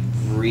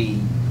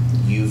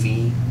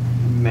re-UV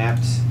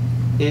mapped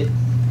it.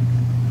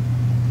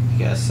 I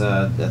guess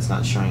that's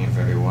not showing it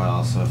very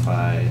well, so if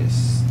I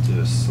do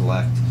a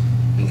select,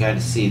 you can kind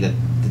of see that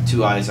the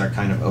two eyes are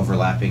kind of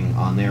overlapping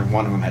on there.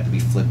 One of them had to be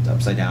flipped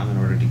upside down in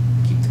order to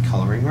keep the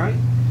coloring right,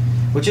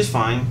 which is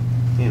fine,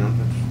 you know,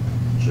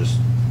 that's just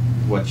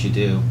what you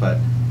do. But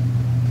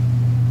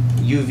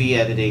UV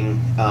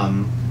editing,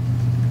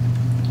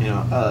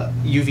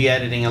 UV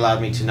editing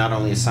allowed me to not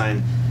only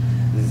assign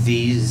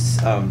these,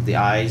 the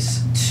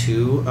eyes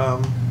to,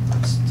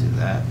 let's do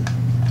that,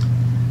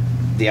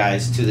 the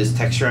eyes to this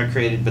texture I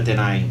created, but then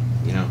I,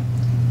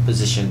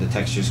 positioned the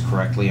textures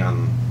correctly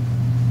on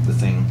the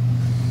thing.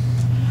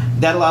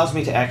 That allows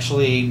me to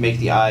actually make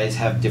the eyes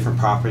have different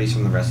properties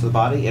from the rest of the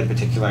body. In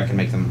particular, I can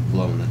make them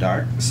glow in the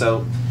dark.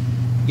 So,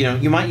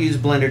 you might use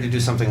Blender to do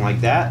something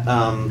like that.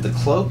 The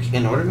cloak,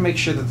 in order to make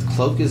sure that the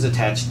cloak is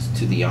attached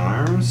to the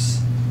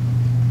arms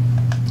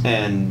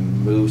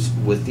and moves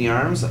with the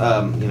arms,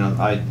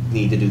 I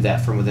need to do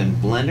that from within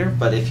Blender.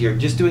 But if you're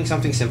just doing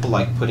something simple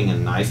like putting a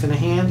knife in a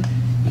hand,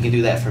 you can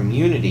do that from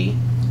Unity.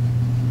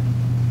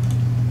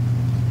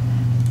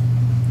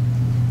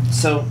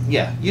 So,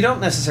 yeah, you don't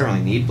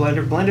necessarily need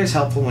Blender. Blender's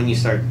helpful when you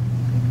start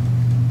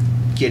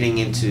getting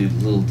into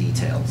little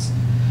details.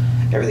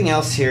 Everything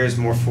else here is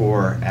more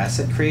for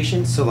asset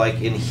creation. So,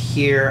 like in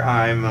here,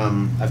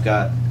 I've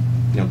got,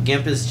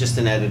 GIMP is just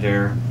an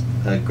editor,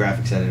 a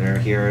graphics editor.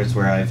 Here is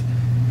where I've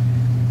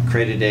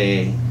created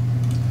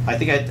I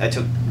think I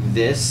took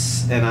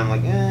this and I'm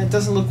like, it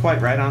doesn't look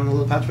quite right on the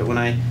little pouch, but when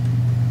I,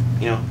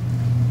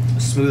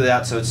 smooth it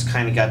out so it's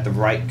kind of got the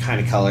right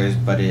kind of colors,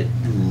 but it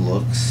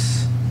looks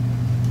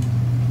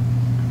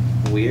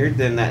weird,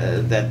 then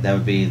that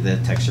would be the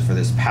texture for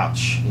this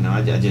pouch.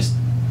 I just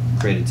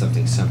created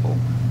something simple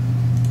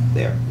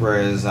there.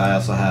 Whereas I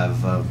also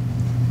have a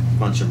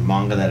bunch of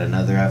manga that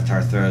another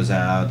avatar throws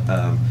out.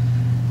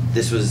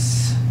 This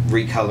was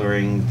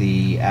recoloring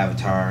the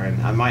avatar,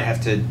 and I might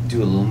have to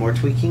do a little more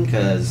tweaking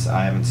because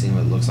I haven't seen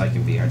what it looks like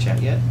in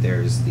VRChat yet.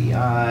 There's the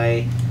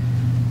eye,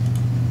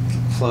 the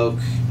cloak.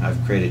 I've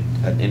created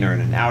an inner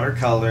and an outer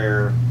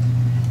color,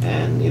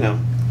 and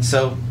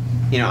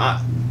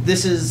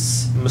this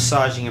is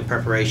massaging in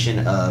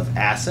preparation of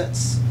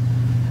assets.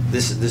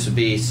 This would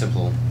be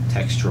simple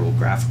textural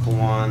graphical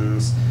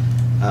ones.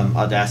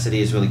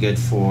 Audacity is really good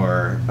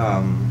for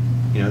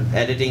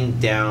editing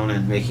down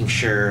and making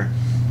sure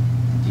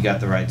you got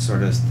the right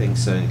sort of thing.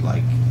 So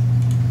like,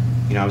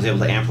 I was able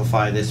to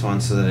amplify this one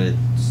so that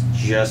it's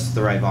just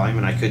the right volume,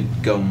 and I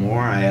could go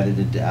more. I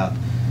edited out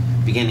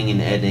beginning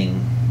and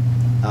ending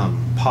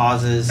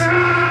pauses.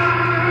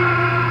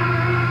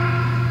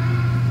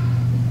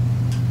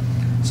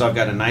 So I've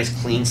got a nice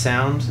clean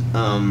sound.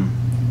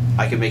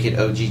 I could make it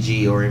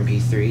OGG or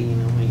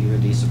MP3,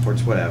 Unity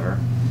supports whatever.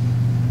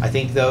 I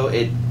think though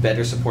it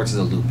better supports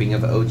the looping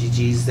of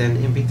OGGs than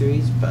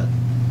MP3s, but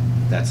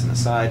that's an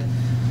aside.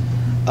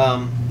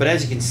 But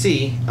as you can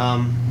see,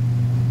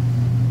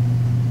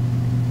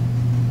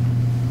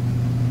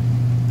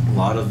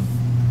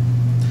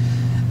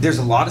 there's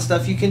a lot of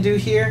stuff you can do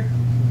here,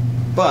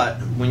 but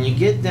when you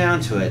get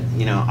down to it,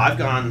 I've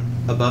gone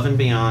above and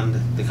beyond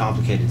the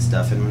complicated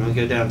stuff, and when we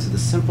go down to the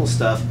simple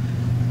stuff,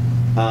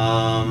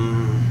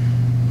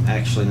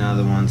 actually none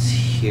of the ones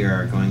here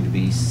are going to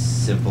be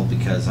simple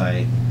because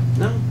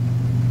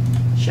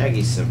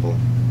Shaggy's simple.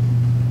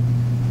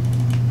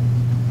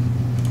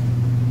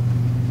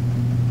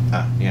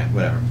 Yeah,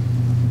 whatever.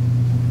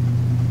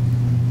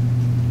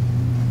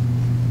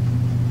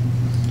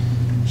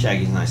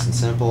 Shaggy's nice and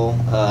simple.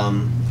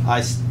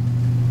 I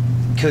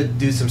could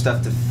do some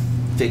stuff to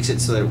fix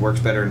it so that it works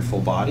better in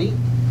full body,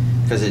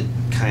 because it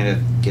kind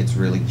of gets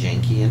really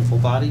janky in full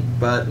body.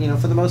 But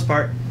for the most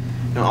part,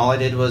 all I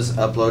did was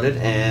upload it,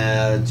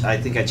 and I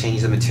think I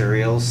changed the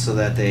materials so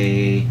that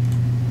they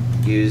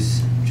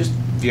use just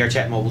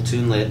VRChat Mobile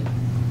Toon Lit.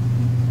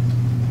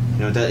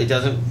 It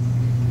doesn't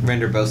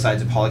render both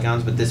sides of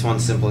polygons, but this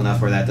one's simple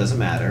enough where that doesn't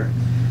matter.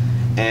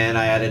 And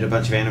I added a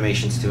bunch of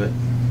animations to it.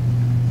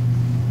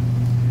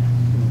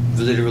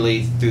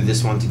 Literally threw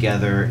this one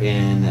together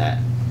in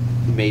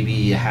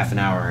maybe a half an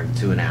hour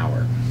to an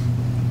hour.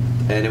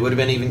 And it would have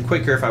been even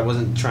quicker if I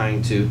wasn't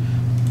trying to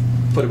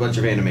put a bunch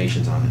of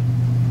animations on it.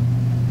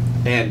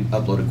 And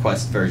upload a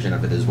Quest version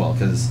of it as well,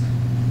 because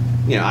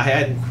I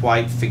hadn't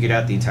quite figured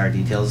out the entire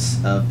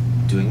details of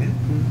doing it.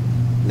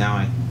 Now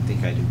I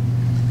think I do.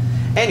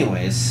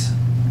 Anyways,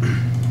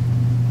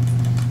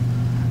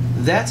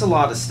 that's a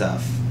lot of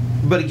stuff.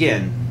 But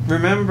again,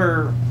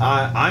 remember,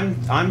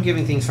 I'm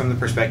giving things from the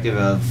perspective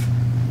of,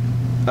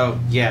 oh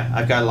yeah,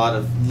 I've got a lot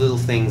of little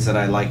things that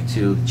I like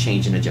to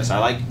change and adjust. I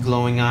like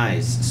glowing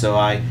eyes, so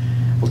I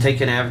will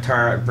take an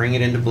avatar, bring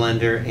it into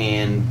Blender,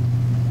 and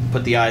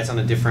put the eyes on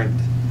a different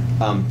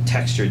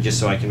texture just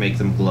so I can make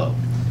them glow.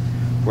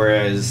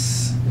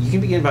 Whereas you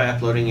can begin by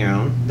uploading your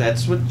own.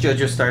 That's what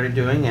JoJo started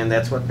doing, and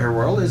that's what her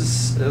world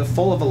is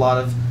full of, a lot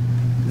of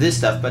this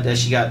stuff. But as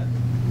she got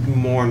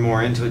more and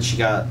more into it,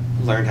 she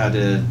learned how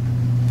to.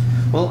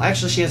 Well,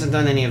 actually, she hasn't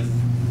done any of.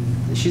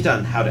 She's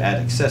done how to add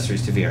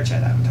accessories to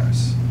VRChat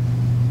avatars.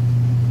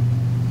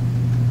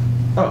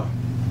 Oh,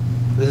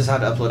 this is how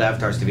to upload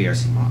avatars to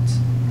VRC mods.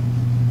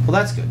 Well,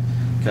 that's good,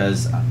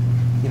 because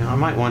I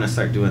might want to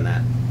start doing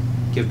that.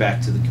 Give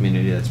back to the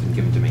community that's been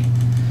given to me.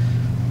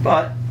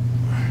 But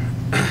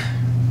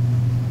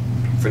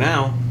for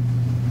now,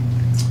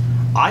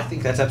 I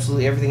think that's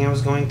absolutely everything I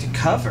was going to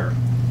cover.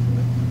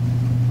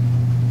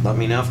 Let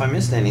me know if I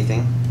missed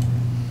anything.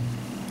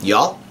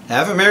 Y'all,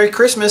 have a Merry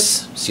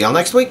Christmas. See y'all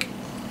next week.